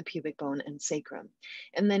in the pubic bone and sacrum.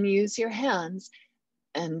 And then use your hands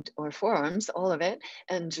and or forearms, all of it,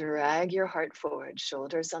 and drag your heart forward,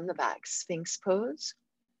 shoulders on the back, Sphinx pose.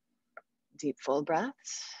 Deep full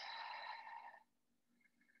breaths.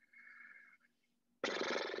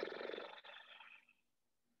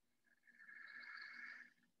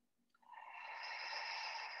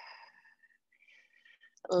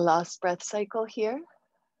 Last breath cycle here.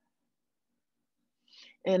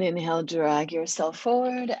 And inhale, drag yourself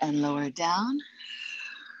forward and lower down.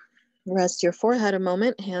 Rest your forehead a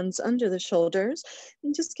moment, hands under the shoulders,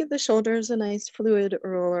 and just give the shoulders a nice fluid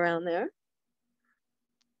roll around there.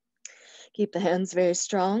 Keep the hands very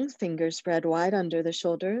strong, fingers spread wide under the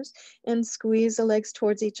shoulders, and squeeze the legs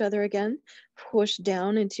towards each other again. Push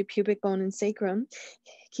down into pubic bone and sacrum.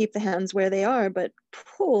 Keep the hands where they are, but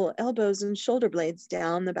pull elbows and shoulder blades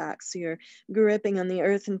down the back. So you're gripping on the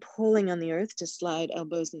earth and pulling on the earth to slide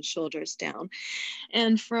elbows and shoulders down.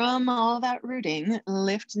 And from all that rooting,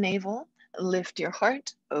 lift navel, lift your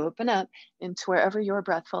heart, open up into wherever your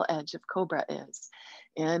breathful edge of cobra is.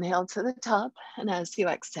 Inhale to the top, and as you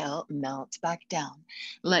exhale, melt back down.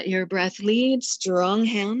 Let your breath lead, strong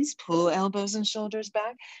hands, pull elbows and shoulders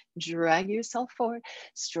back, drag yourself forward.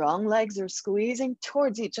 Strong legs are squeezing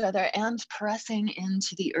towards each other and pressing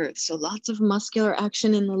into the earth. So lots of muscular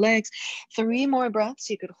action in the legs. 3 more breaths.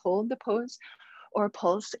 You could hold the pose or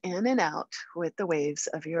pulse in and out with the waves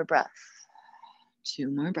of your breath.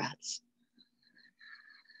 2 more breaths.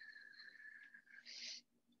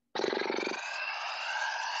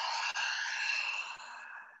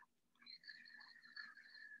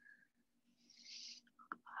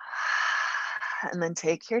 And then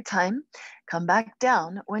take your time, come back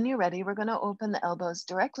down. When you're ready, we're going to open the elbows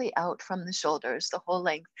directly out from the shoulders, the whole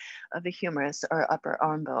length of the humerus or upper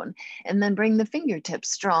arm bone. And then bring the fingertips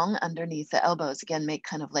strong underneath the elbows. Again, make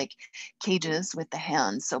kind of like cages with the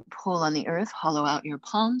hands. So pull on the earth, hollow out your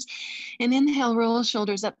palms. And inhale, roll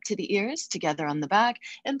shoulders up to the ears, together on the back,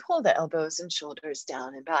 and pull the elbows and shoulders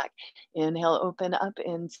down and back. Inhale, open up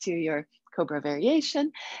into your cobra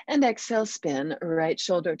variation, and exhale, spin right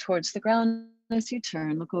shoulder towards the ground. As you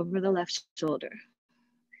turn, look over the left shoulder.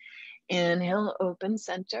 Inhale, open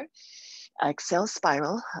center. Exhale,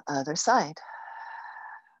 spiral, other side.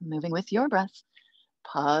 Moving with your breath.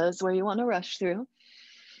 Pause where you want to rush through.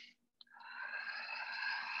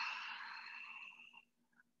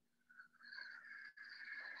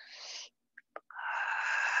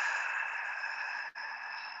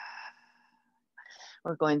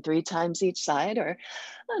 We're going 3 times each side, or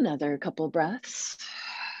another couple breaths.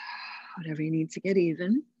 Whatever you need to get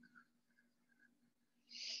even.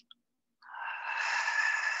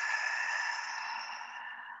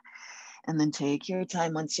 And then take your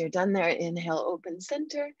time. Once you're done there, inhale, open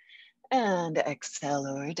center, and exhale,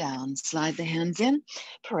 lower down. Slide the hands in,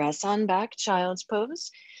 press on back, child's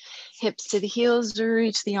pose. Hips to the heels,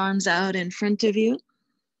 reach the arms out in front of you.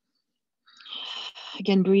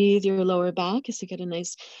 Again, breathe your lower back as you get a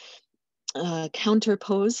nice counter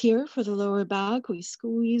pose here for the lower back. We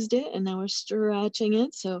squeezed it and now we're stretching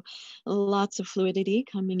it. So lots of fluidity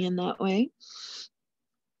coming in that way.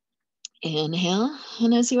 Inhale,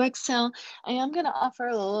 and as you exhale, I am going to offer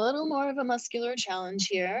a little more of a muscular challenge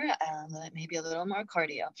here, maybe a little more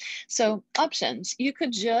cardio. So options, you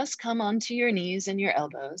could just come onto your knees and your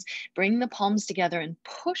elbows, bring the palms together and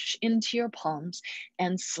push into your palms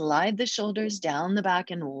and slide the shoulders down the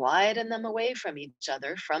back and widen them away from each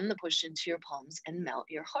other from the push into your palms and melt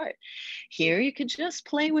your heart. Here you could just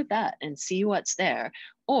play with that and see what's there.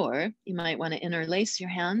 Or you might want to interlace your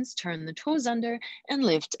hands, turn the toes under, and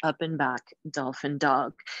lift up and back, dolphin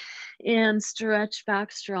dog. And stretch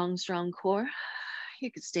back, strong, strong core. You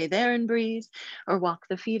could stay there and breathe, or walk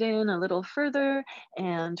the feet in a little further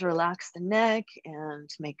and relax the neck and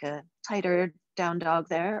make a tighter down dog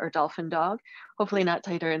there, or dolphin dog. Hopefully not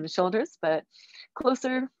tighter in the shoulders, but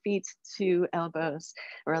closer, feet to elbows.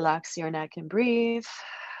 Relax your neck and breathe.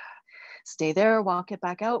 Stay there, walk it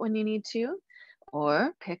back out when you need to,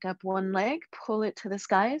 or pick up one leg, pull it to the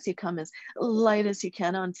sky as you come as light as you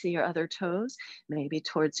can onto your other toes, maybe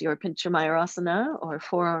towards your Pincha Mayurasana or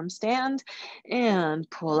forearm stand, and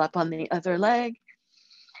pull up on the other leg.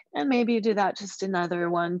 And maybe you do that just another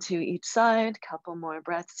one to each side, couple more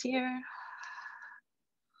breaths here.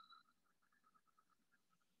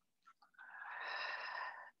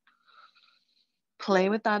 Play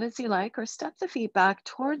with that as you like, or step the feet back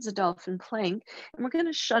towards a dolphin plank. And we're going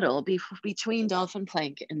to shuttle between dolphin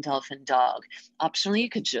plank and dolphin dog. Optionally, you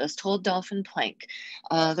could just hold dolphin plank.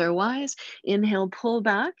 Otherwise, inhale, pull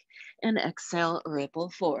back, and exhale,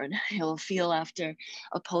 ripple forward. You'll feel after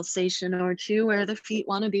a pulsation or two where the feet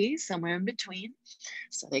want to be, somewhere in between,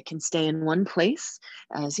 so they can stay in one place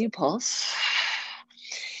as you pulse.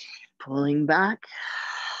 Pulling back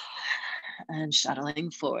and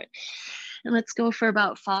shuttling forward. And let's go for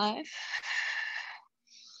about 5,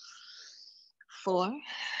 4,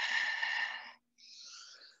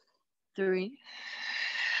 3,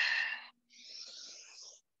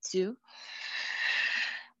 2.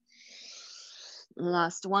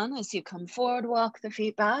 Last one. As you come forward, walk the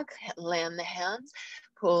feet back, land the hands,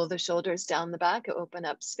 pull the shoulders down the back, open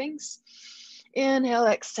up Sphinx. Inhale,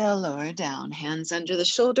 exhale, lower down, hands under the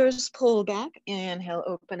shoulders, pull back. Inhale,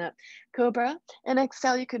 open up Cobra, and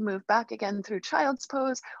exhale, you could move back again through Child's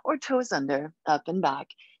Pose or toes under, up and back,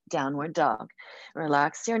 Downward Dog.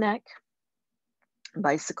 Relax your neck,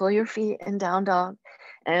 bicycle your feet in Down Dog.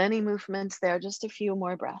 Any movements there, just a few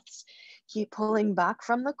more breaths. Keep pulling back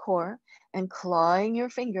from the core and clawing your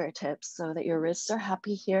fingertips so that your wrists are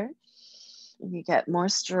happy here. And you get more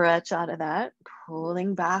stretch out of that.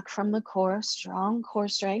 Pulling back from the core, strong core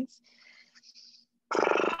strength.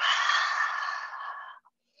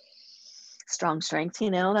 Strong strength,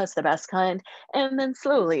 you know, that's the best kind. And then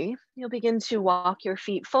slowly, you'll begin to walk your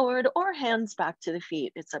feet forward or hands back to the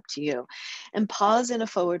feet. It's up to you. And pause in a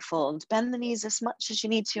forward fold. Bend the knees as much as you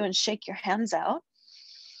need to and shake your hands out.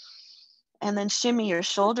 And then shimmy your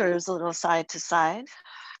shoulders a little side to side.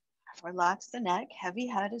 Relax the neck, heavy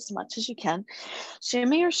head as much as you can.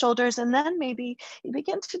 Shimmy your shoulders, and then maybe you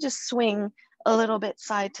begin to just swing a little bit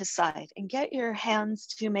side to side and get your hands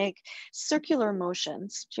to make circular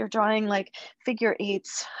motions. You're drawing like figure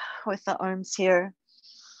 8s with the arms here.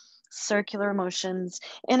 Circular motions.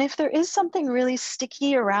 And if there is something really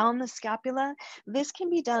sticky around the scapula, this can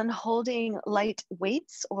be done holding light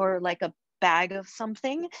weights or like a bag of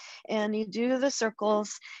something, and you do the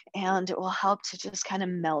circles and it will help to just kind of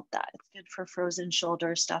melt that. It's good for frozen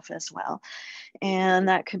shoulder stuff as well. And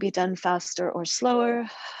that could be done faster or slower.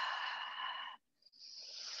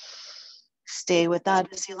 Stay with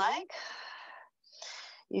that as you like.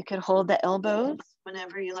 You could hold the elbows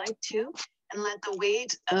whenever you like to, and let the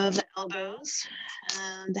weight of the elbows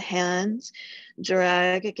and the hands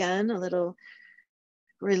drag again, a little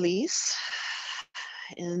release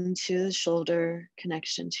into the shoulder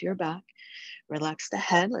connection to your back. Relax the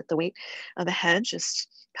head, let the weight of the head just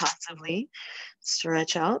passively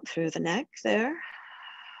stretch out through the neck there.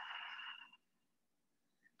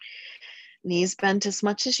 Knees bent as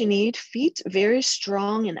much as you need, feet very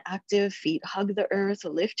strong and active, feet hug the earth,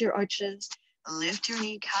 lift your arches, lift your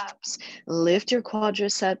kneecaps, lift your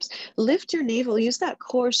quadriceps, lift your navel, use that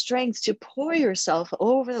core strength to pour yourself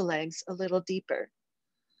over the legs a little deeper.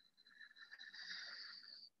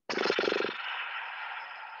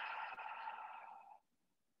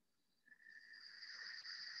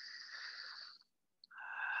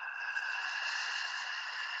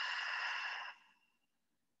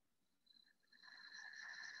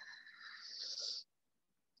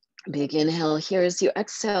 Big inhale here as you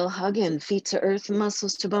exhale, hug in, feet to earth,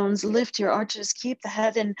 muscles to bones, lift your arches, keep the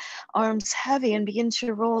head and arms heavy and begin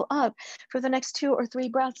to roll up. For the next 2 or 3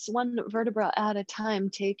 breaths, one vertebra at a time,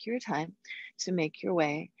 take your time to make your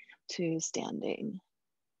way to standing.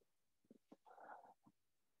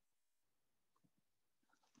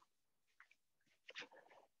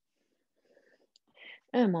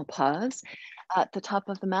 And we'll pause at the top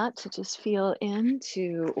of the mat to just feel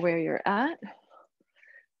into where you're at.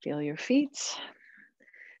 Feel your feet.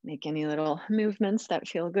 Make any little movements that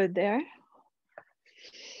feel good there.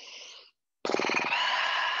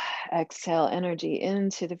 Exhale energy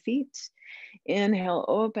into the feet. Inhale,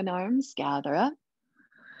 open arms, gather up.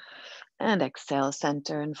 And exhale,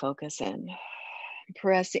 center and focus in.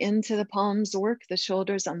 Press into the palms, work the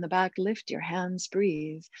shoulders on the back, lift your hands,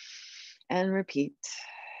 breathe, and repeat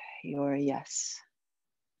your yes.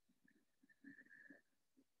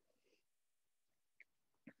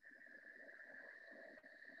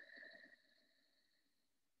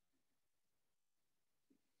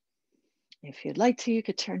 If you'd like to, you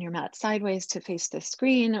could turn your mat sideways to face the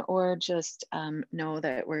screen, or just know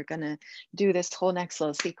that we're going to do this whole next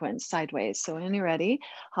little sequence sideways. So when you're ready,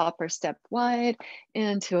 hop or step wide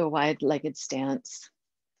into a wide-legged stance.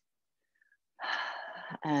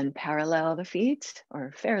 And parallel the feet,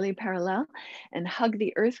 or fairly parallel, and hug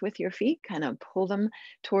the earth with your feet. Kind of pull them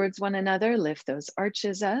towards one another, lift those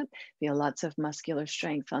arches up. Feel lots of muscular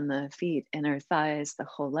strength on the feet, inner thighs, the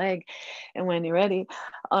whole leg. And when you're ready,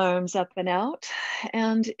 arms up and out.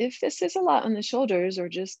 And if this is a lot on the shoulders, or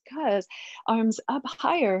just because, arms up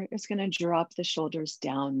higher is going to drop the shoulders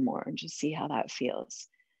down more. And just see how that feels.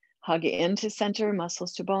 Hug into center,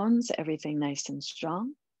 muscles to bones, everything nice and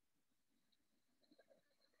strong.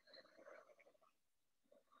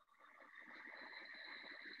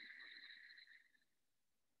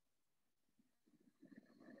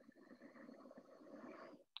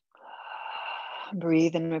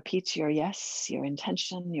 Breathe and repeat your yes, your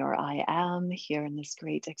intention, your I am here in this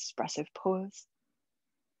great expressive pose.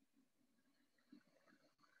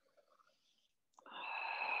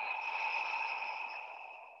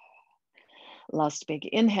 Last big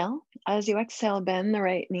inhale. As you exhale, bend the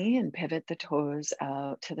right knee and pivot the toes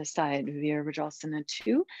out to the side. Virabhadrasana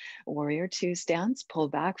 2, Warrior 2 stance. Pull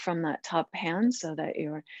back from that top hand so that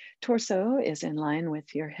your torso is in line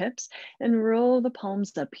with your hips, and roll the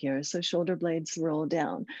palms up here so shoulder blades roll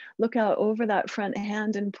down. Look out over that front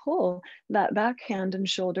hand and pull that back hand and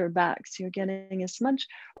shoulder back so you're getting as much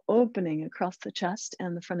opening across the chest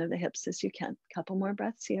and the front of the hips as you can. Couple more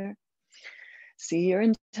breaths here. See your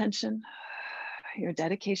intention, your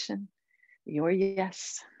dedication, your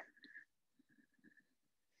yes.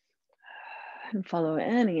 And follow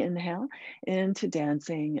any inhale into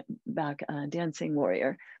dancing back, dancing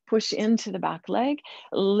warrior. Push into the back leg,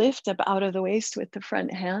 lift up out of the waist with the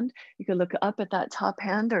front hand. You can look up at that top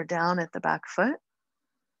hand or down at the back foot.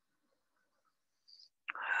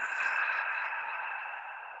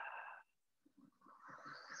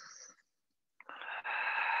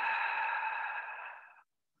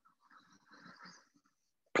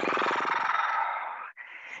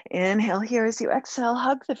 Inhale here as you exhale,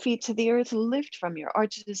 hug the feet to the earth, lift from your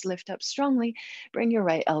arches, lift up strongly, bring your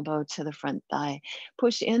right elbow to the front thigh.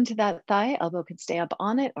 Push into that thigh, elbow could stay up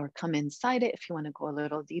on it or come inside it if you want to go a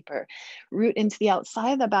little deeper. Root into the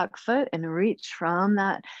outside of the back foot and reach from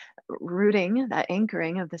that rooting, that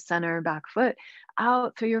anchoring of the center back foot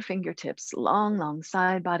out through your fingertips, long, long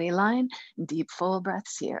side body line, deep full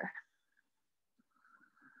breaths here.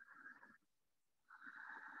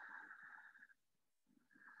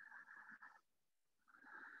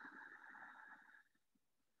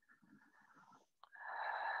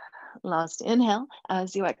 Last inhale.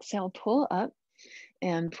 As you exhale, pull up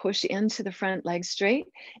and push into the front leg straight,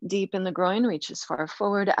 deep in the groin, reach as far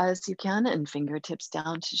forward as you can, and fingertips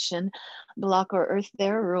down to shin block or earth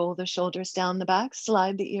there. Roll the shoulders down the back,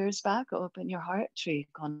 slide the ears back, open your heart,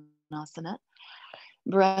 Trikonasana.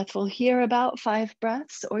 Breathful here, about 5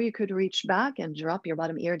 breaths, or you could reach back and drop your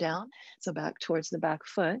bottom ear down. So back towards the back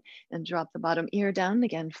foot and drop the bottom ear down.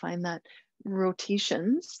 Again, find that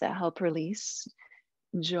rotations that help release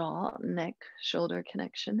jaw, neck, shoulder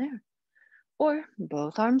connection there. Or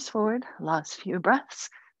both arms forward, last few breaths,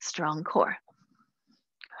 strong core.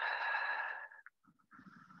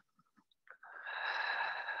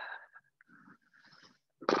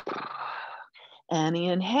 And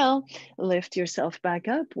inhale, lift yourself back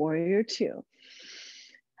up, warrior 2.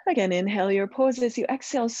 Again, inhale your pose. As you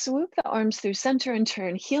exhale, swoop the arms through center and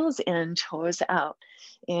turn heels in, toes out.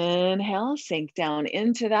 Inhale, sink down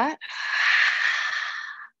into that.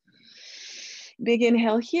 Big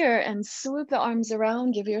inhale here and swoop the arms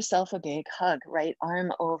around. Give yourself a big hug. Right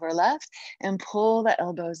arm over left and pull the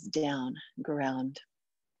elbows down, ground.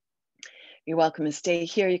 You're welcome to stay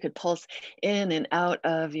here. You could pulse in and out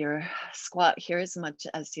of your squat here as much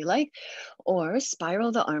as you like, or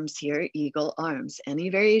spiral the arms here, eagle arms, any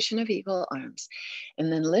variation of eagle arms.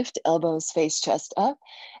 And then lift elbows, face, chest up.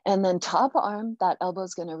 And then top arm, that elbow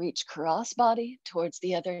is going to reach cross body towards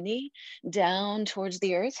the other knee, down towards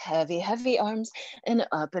the earth, heavy, heavy arms, and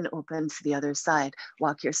up and open to the other side.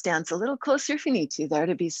 Walk your stance a little closer if you need to there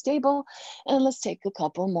to be stable. And let's take a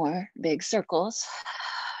couple more big circles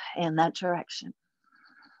in that direction.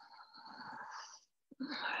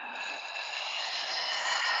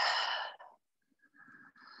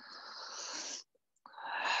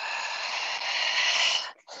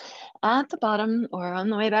 At the bottom or on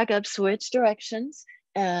the way back up, switch directions,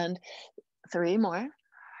 and 3 more.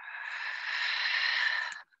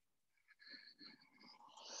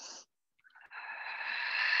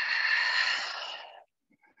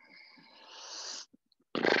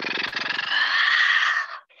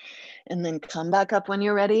 And then come back up when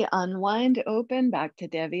you're ready. Unwind, open, back to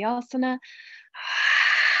Devyasana.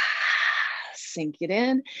 Sink it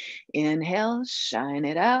in. Inhale, shine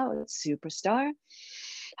it out. Superstar.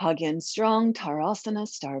 Hug in strong, Tarasana,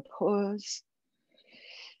 star pose.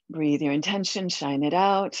 Breathe your intention, shine it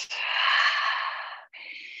out.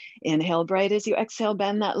 Inhale bright as you exhale,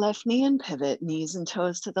 bend that left knee and pivot. Knees and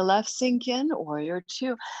toes to the left, sink in, warrior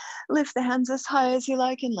two. Lift the hands as high as you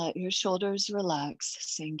like and let your shoulders relax,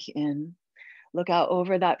 sink in. Look out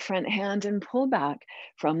over that front hand and pull back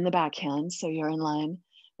from the back hand so you're in line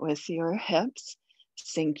with your hips.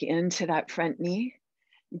 Sink into that front knee.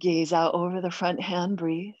 Gaze out over the front hand,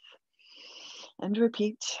 breathe. And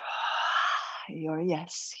repeat your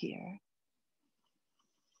yes here.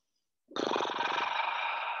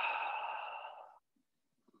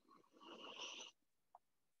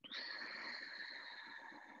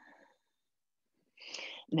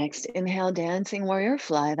 Next, inhale, dancing warrior,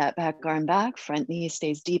 fly that back arm back, front knee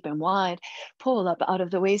stays deep and wide. Pull up out of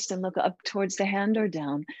the waist and look up towards the hand or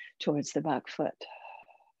down towards the back foot.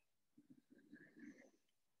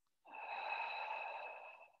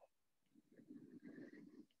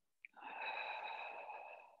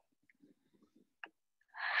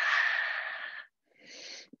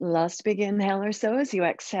 Last big inhale or so as you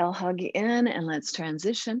exhale, hug in, and let's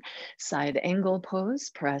transition. Side angle pose,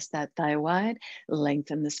 press that thigh wide,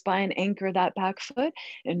 lengthen the spine, anchor that back foot,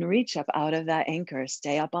 and reach up out of that anchor.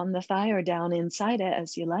 Stay up on the thigh or down inside it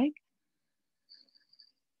as you like.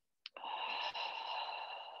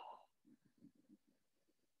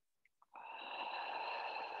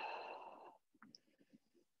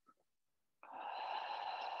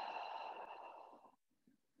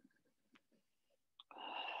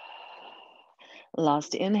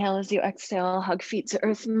 Last inhale as you exhale, hug feet to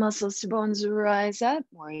earth, muscles to bones, rise up,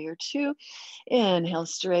 warrior two. Inhale,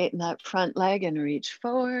 straighten that front leg and reach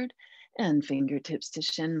forward. And fingertips to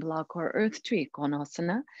shin block or earth tree,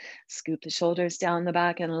 Konasana. Scoop the shoulders down the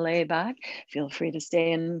back and lay back. Feel free to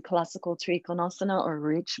stay in classical tree, Konasana, or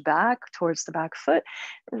reach back towards the back foot.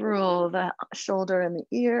 Roll the shoulder and the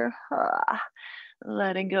ear.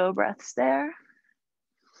 Letting go, breaths there.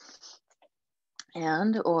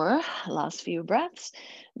 And or last few breaths,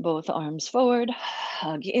 both arms forward,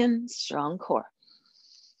 hug in, strong core.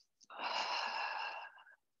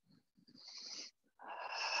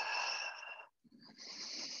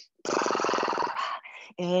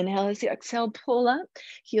 Inhale as you exhale, pull up,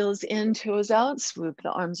 heels in, toes out, swoop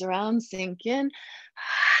the arms around, sink in.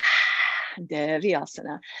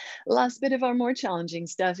 Devyasana. Last bit of our more challenging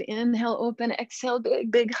stuff. Inhale, open, exhale, big,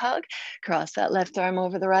 big hug. Cross that left arm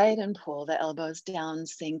over the right and pull the elbows down,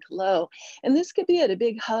 sink low. And this could be it, a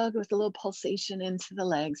big hug with a little pulsation into the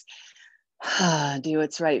legs. Do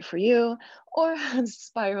what's right for you, or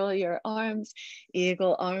spiral your arms,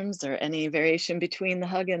 eagle arms, or any variation between the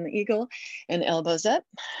hug and the eagle, and elbows up,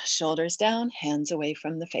 shoulders down, hands away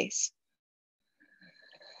from the face.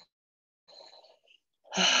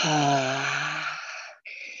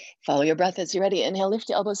 Follow your breath as you're ready. Inhale, lift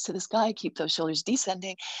your elbows to the sky, keep those shoulders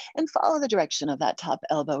descending, and follow the direction of that top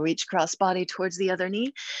elbow. Reach cross body towards the other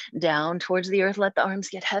knee, down towards the earth. Let the arms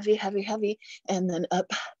get heavy, heavy, heavy, and then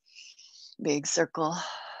up. Big circle.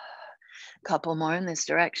 Couple more in this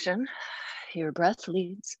direction. Your breath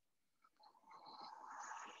leads.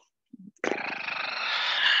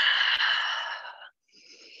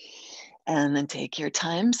 And then take your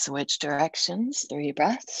time, switch directions, 3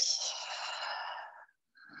 breaths.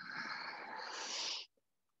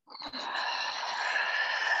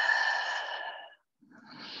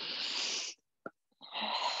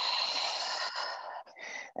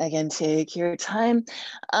 Again, take your time,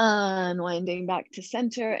 unwinding back to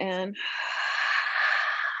center and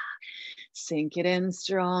sink it in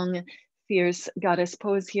strong, fierce goddess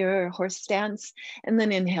pose here, horse stance. And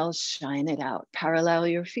then inhale, shine it out. Parallel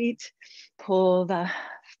your feet, pull the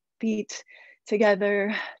feet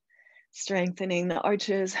together, strengthening the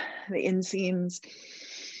arches, the inseams,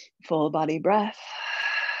 full body breath.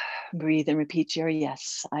 Breathe and repeat your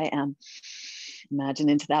yes, I am. Imagine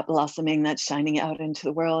into that blossoming, that shining out into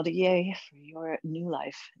the world. Yay for your new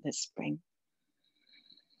life this spring.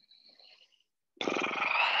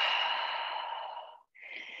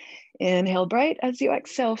 Inhale bright as you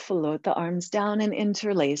exhale, float the arms down and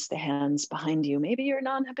interlace the hands behind you. Maybe your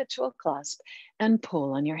non-habitual clasp and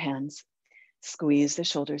pull on your hands. Squeeze the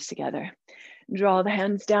shoulders together. Draw the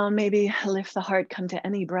hands down, maybe lift the heart, come to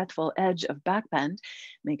any breathful edge of back bend.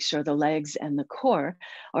 Make sure the legs and the core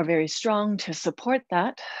are very strong to support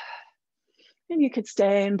that. And you could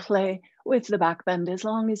stay and play with the back bend as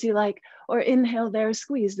long as you like, or inhale there,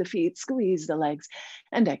 squeeze the feet, squeeze the legs,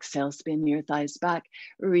 and exhale, spin your thighs back,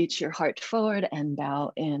 reach your heart forward and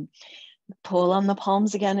bow in. Pull on the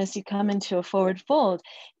palms again as you come into a forward fold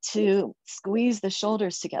to squeeze the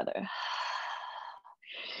shoulders together.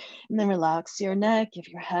 And then relax your neck, give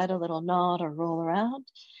your head a little nod or roll around.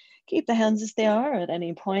 Keep the hands as they are. At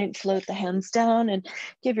any point, float the hands down and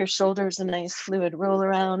give your shoulders a nice fluid roll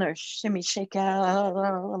around or shimmy, shake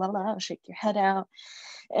out, shake your head out.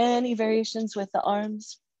 Any variations with the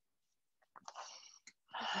arms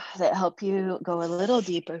that help you go a little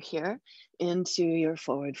deeper here into your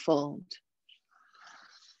forward fold.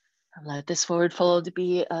 Let this forward fold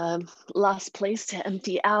be a last place to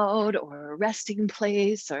empty out, or a resting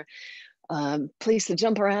place, or place to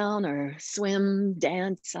jump around or swim,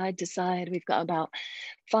 dance side to side. We've got about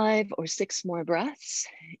 5 or 6 more breaths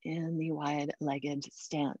in the wide-legged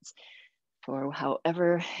stance for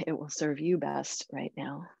however it will serve you best right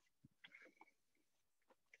now.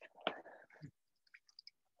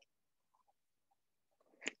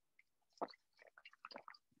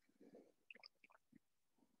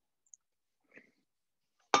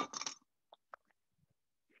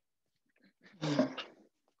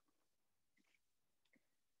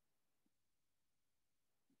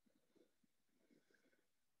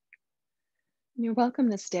 You're welcome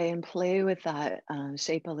to stay and play with that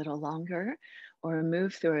shape a little longer, or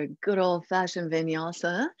move through a good old-fashioned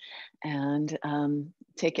vinyasa and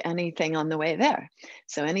take anything on the way there.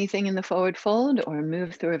 So anything in the forward fold, or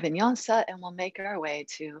move through a vinyasa, and we'll make our way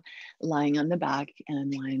to lying on the back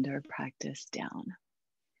and wind our practice down.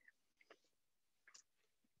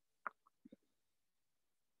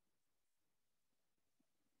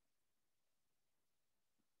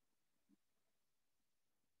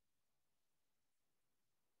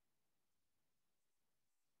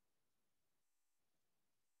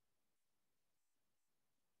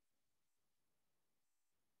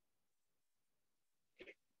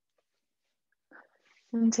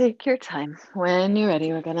 And take your time. When you're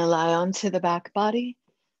ready, we're going to lie onto the back body,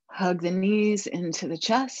 hug the knees into the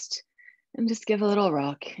chest, and just give a little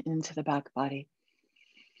rock into the back body.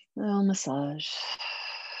 A little massage.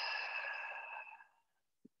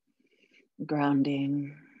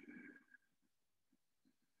 Grounding.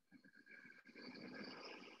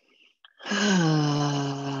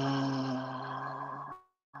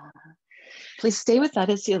 Please stay with that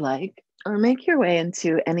as you like, or make your way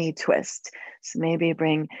into any twist. So maybe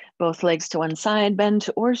bring both legs to one side, bend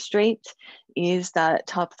or straight, ease that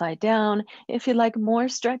top thigh down. If you like more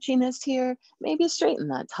stretchiness here, maybe straighten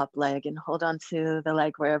that top leg and hold on to the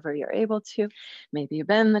leg wherever you're able to. Maybe you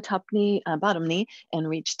bend the top knee, bottom knee, and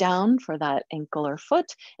reach down for that ankle or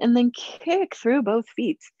foot, and then kick through both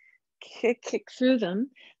feet. Kick through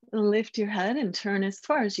them. Lift your head and turn as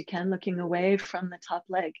far as you can, looking away from the top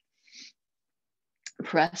leg.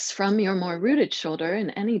 Press from your more rooted shoulder in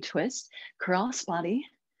any twist, cross body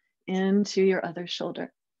into your other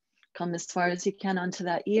shoulder. Come as far as you can onto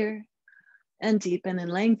that ear, and deepen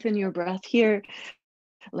and lengthen your breath here,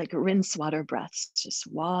 like rinse water breaths,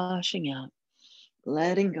 just washing out,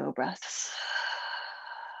 letting go breaths.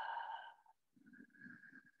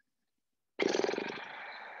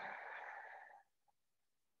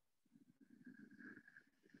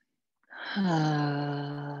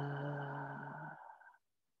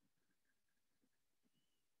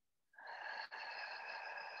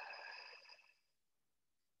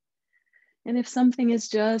 And if something is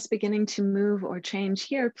just beginning to move or change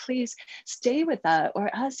here, please stay with that. Or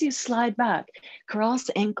as you slide back, cross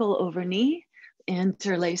ankle over knee,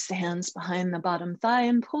 interlace the hands behind the bottom thigh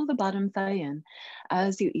and pull the bottom thigh in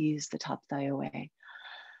as you ease the top thigh away.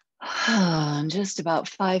 Just about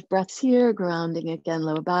 5 breaths here, grounding again,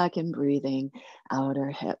 low back, and breathing outer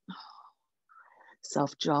hip.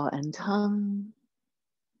 Soft jaw and tongue.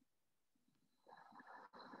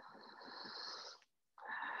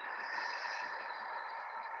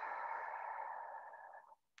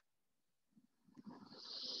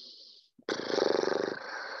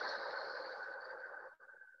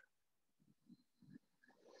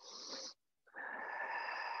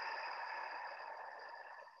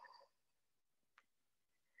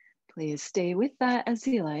 Please stay with that as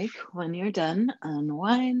you like. When you're done,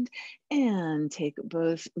 unwind and take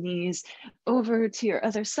both knees over to your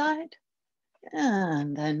other side.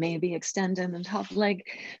 And then maybe extend in the top leg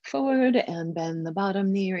forward and bend the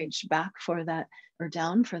bottom knee, reach back for that, or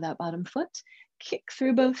down for that bottom foot. Kick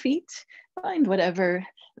through both feet. Find whatever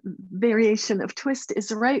variation of twist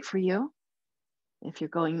is right for you. If you're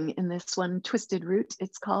going in this one, twisted root,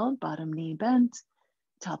 it's called bottom knee bent.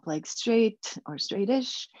 Top leg straight or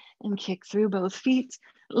straightish, and kick through both feet.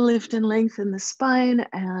 Lift and lengthen the spine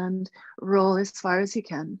and roll as far as you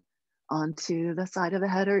can onto the side of the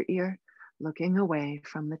head or ear, looking away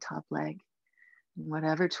from the top leg.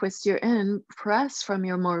 Whatever twist you're in, press from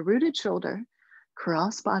your more rooted shoulder,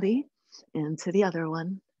 cross body into the other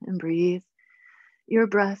one, and breathe your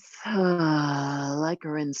breath like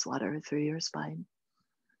rinse water through your spine.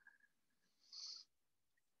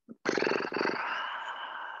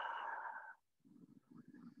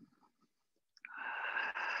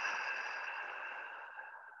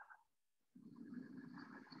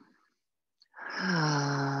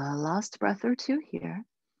 Last breath or two here.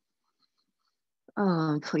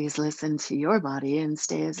 Oh, please listen to your body and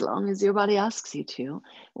stay as long as your body asks you to.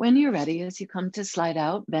 When you're ready, as you come to slide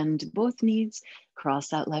out, bend both knees, cross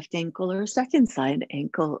that left ankle or second side,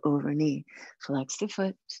 ankle over knee. Flex the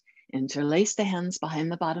foot, interlace the hands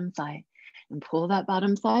behind the bottom thigh, and pull that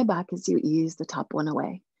bottom thigh back as you ease the top one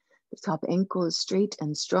away. The top ankle is straight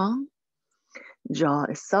and strong. Jaw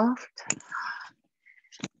is soft.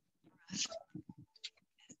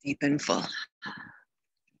 Deep and full.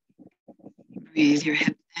 Breathe your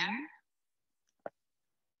hip there.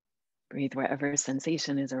 Breathe wherever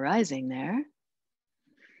sensation is arising there.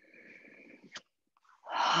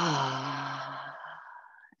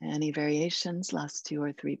 Any variations, last 2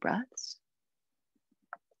 or 3 breaths.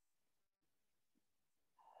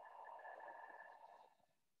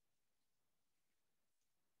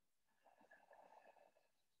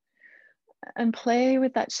 And play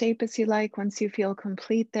with that shape as you like. Once you feel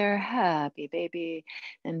complete there, happy baby,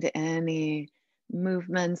 and any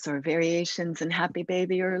movements or variations in happy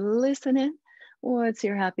baby, or listen in. What's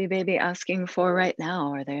your happy baby asking for right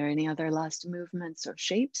now? Are there any other last movements or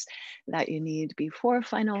shapes that you need before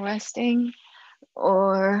final resting,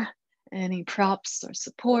 or any props or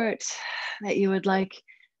support that you would like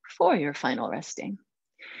for your final resting?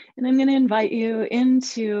 And I'm going to invite you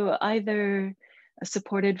into either a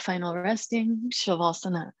supported final resting,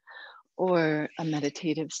 Shavasana, or a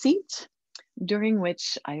meditative seat, during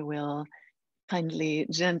which I will kindly,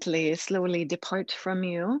 gently, slowly depart from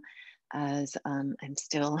you, as I'm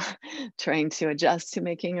still trying to adjust to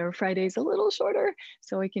making our Fridays a little shorter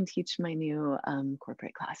so I can teach my new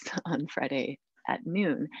corporate class on Friday at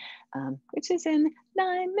noon, which is in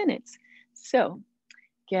 9 minutes. So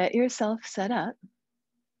get yourself set up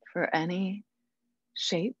for any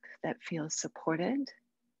shape that feels supported,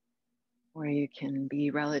 where you can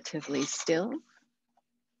be relatively still.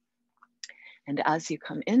 And as you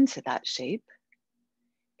come into that shape,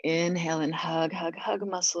 inhale and hug, hug, hug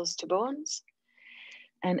muscles to bones.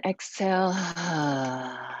 And exhale,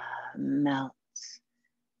 melt,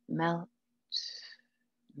 melt,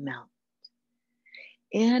 melt.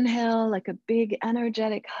 Inhale like a big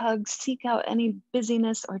energetic hug. Seek out any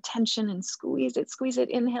busyness or tension and squeeze it, squeeze it.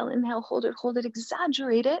 Inhale, inhale, hold it,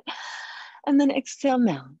 exaggerate it. And then exhale,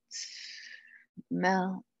 melt,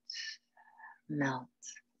 melt, melt.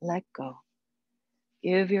 Let go.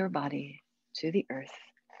 Give your body to the earth.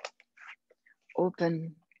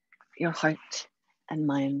 Open your heart and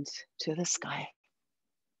mind to the sky.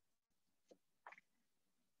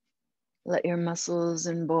 Let your muscles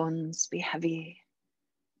and bones be heavy,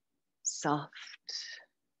 soft,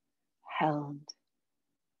 held.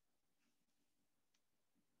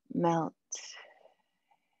 Melt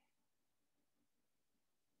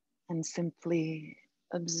and simply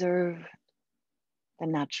observe the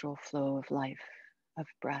natural flow of life, of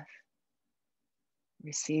breath,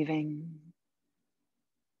 receiving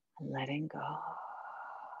and letting go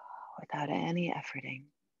without any efforting.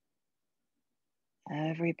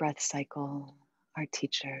 Every breath cycle, our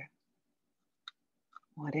teacher,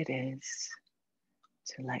 what it is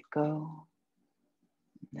to let go,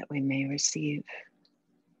 that we may receive,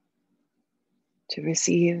 to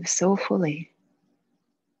receive so fully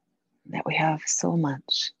that we have so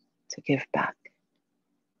much to give back.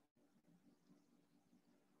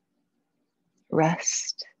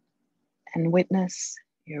 Rest and witness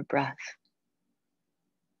your breath.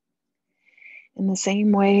 In the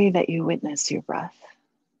same way that you witness your breath,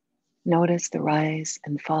 notice the rise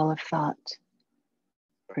and fall of thought,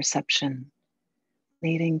 perception,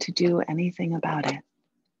 needing to do anything about it.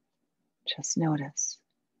 Just notice.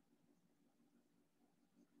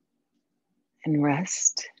 And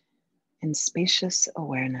rest in spacious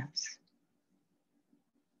awareness.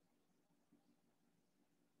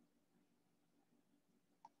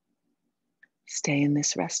 Stay in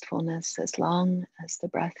this restfulness as long as the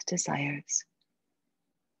breath desires.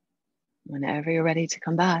 Whenever you're ready to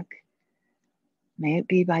come back, may it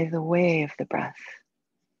be by the way of the breath,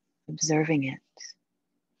 observing it,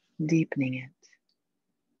 deepening it,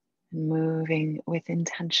 and moving with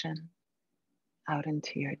intention out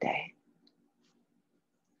into your day.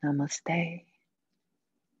 Namaste.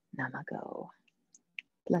 Namago.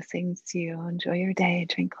 Blessings to you. Enjoy your day.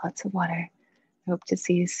 Drink lots of water. I hope to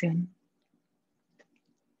see you soon.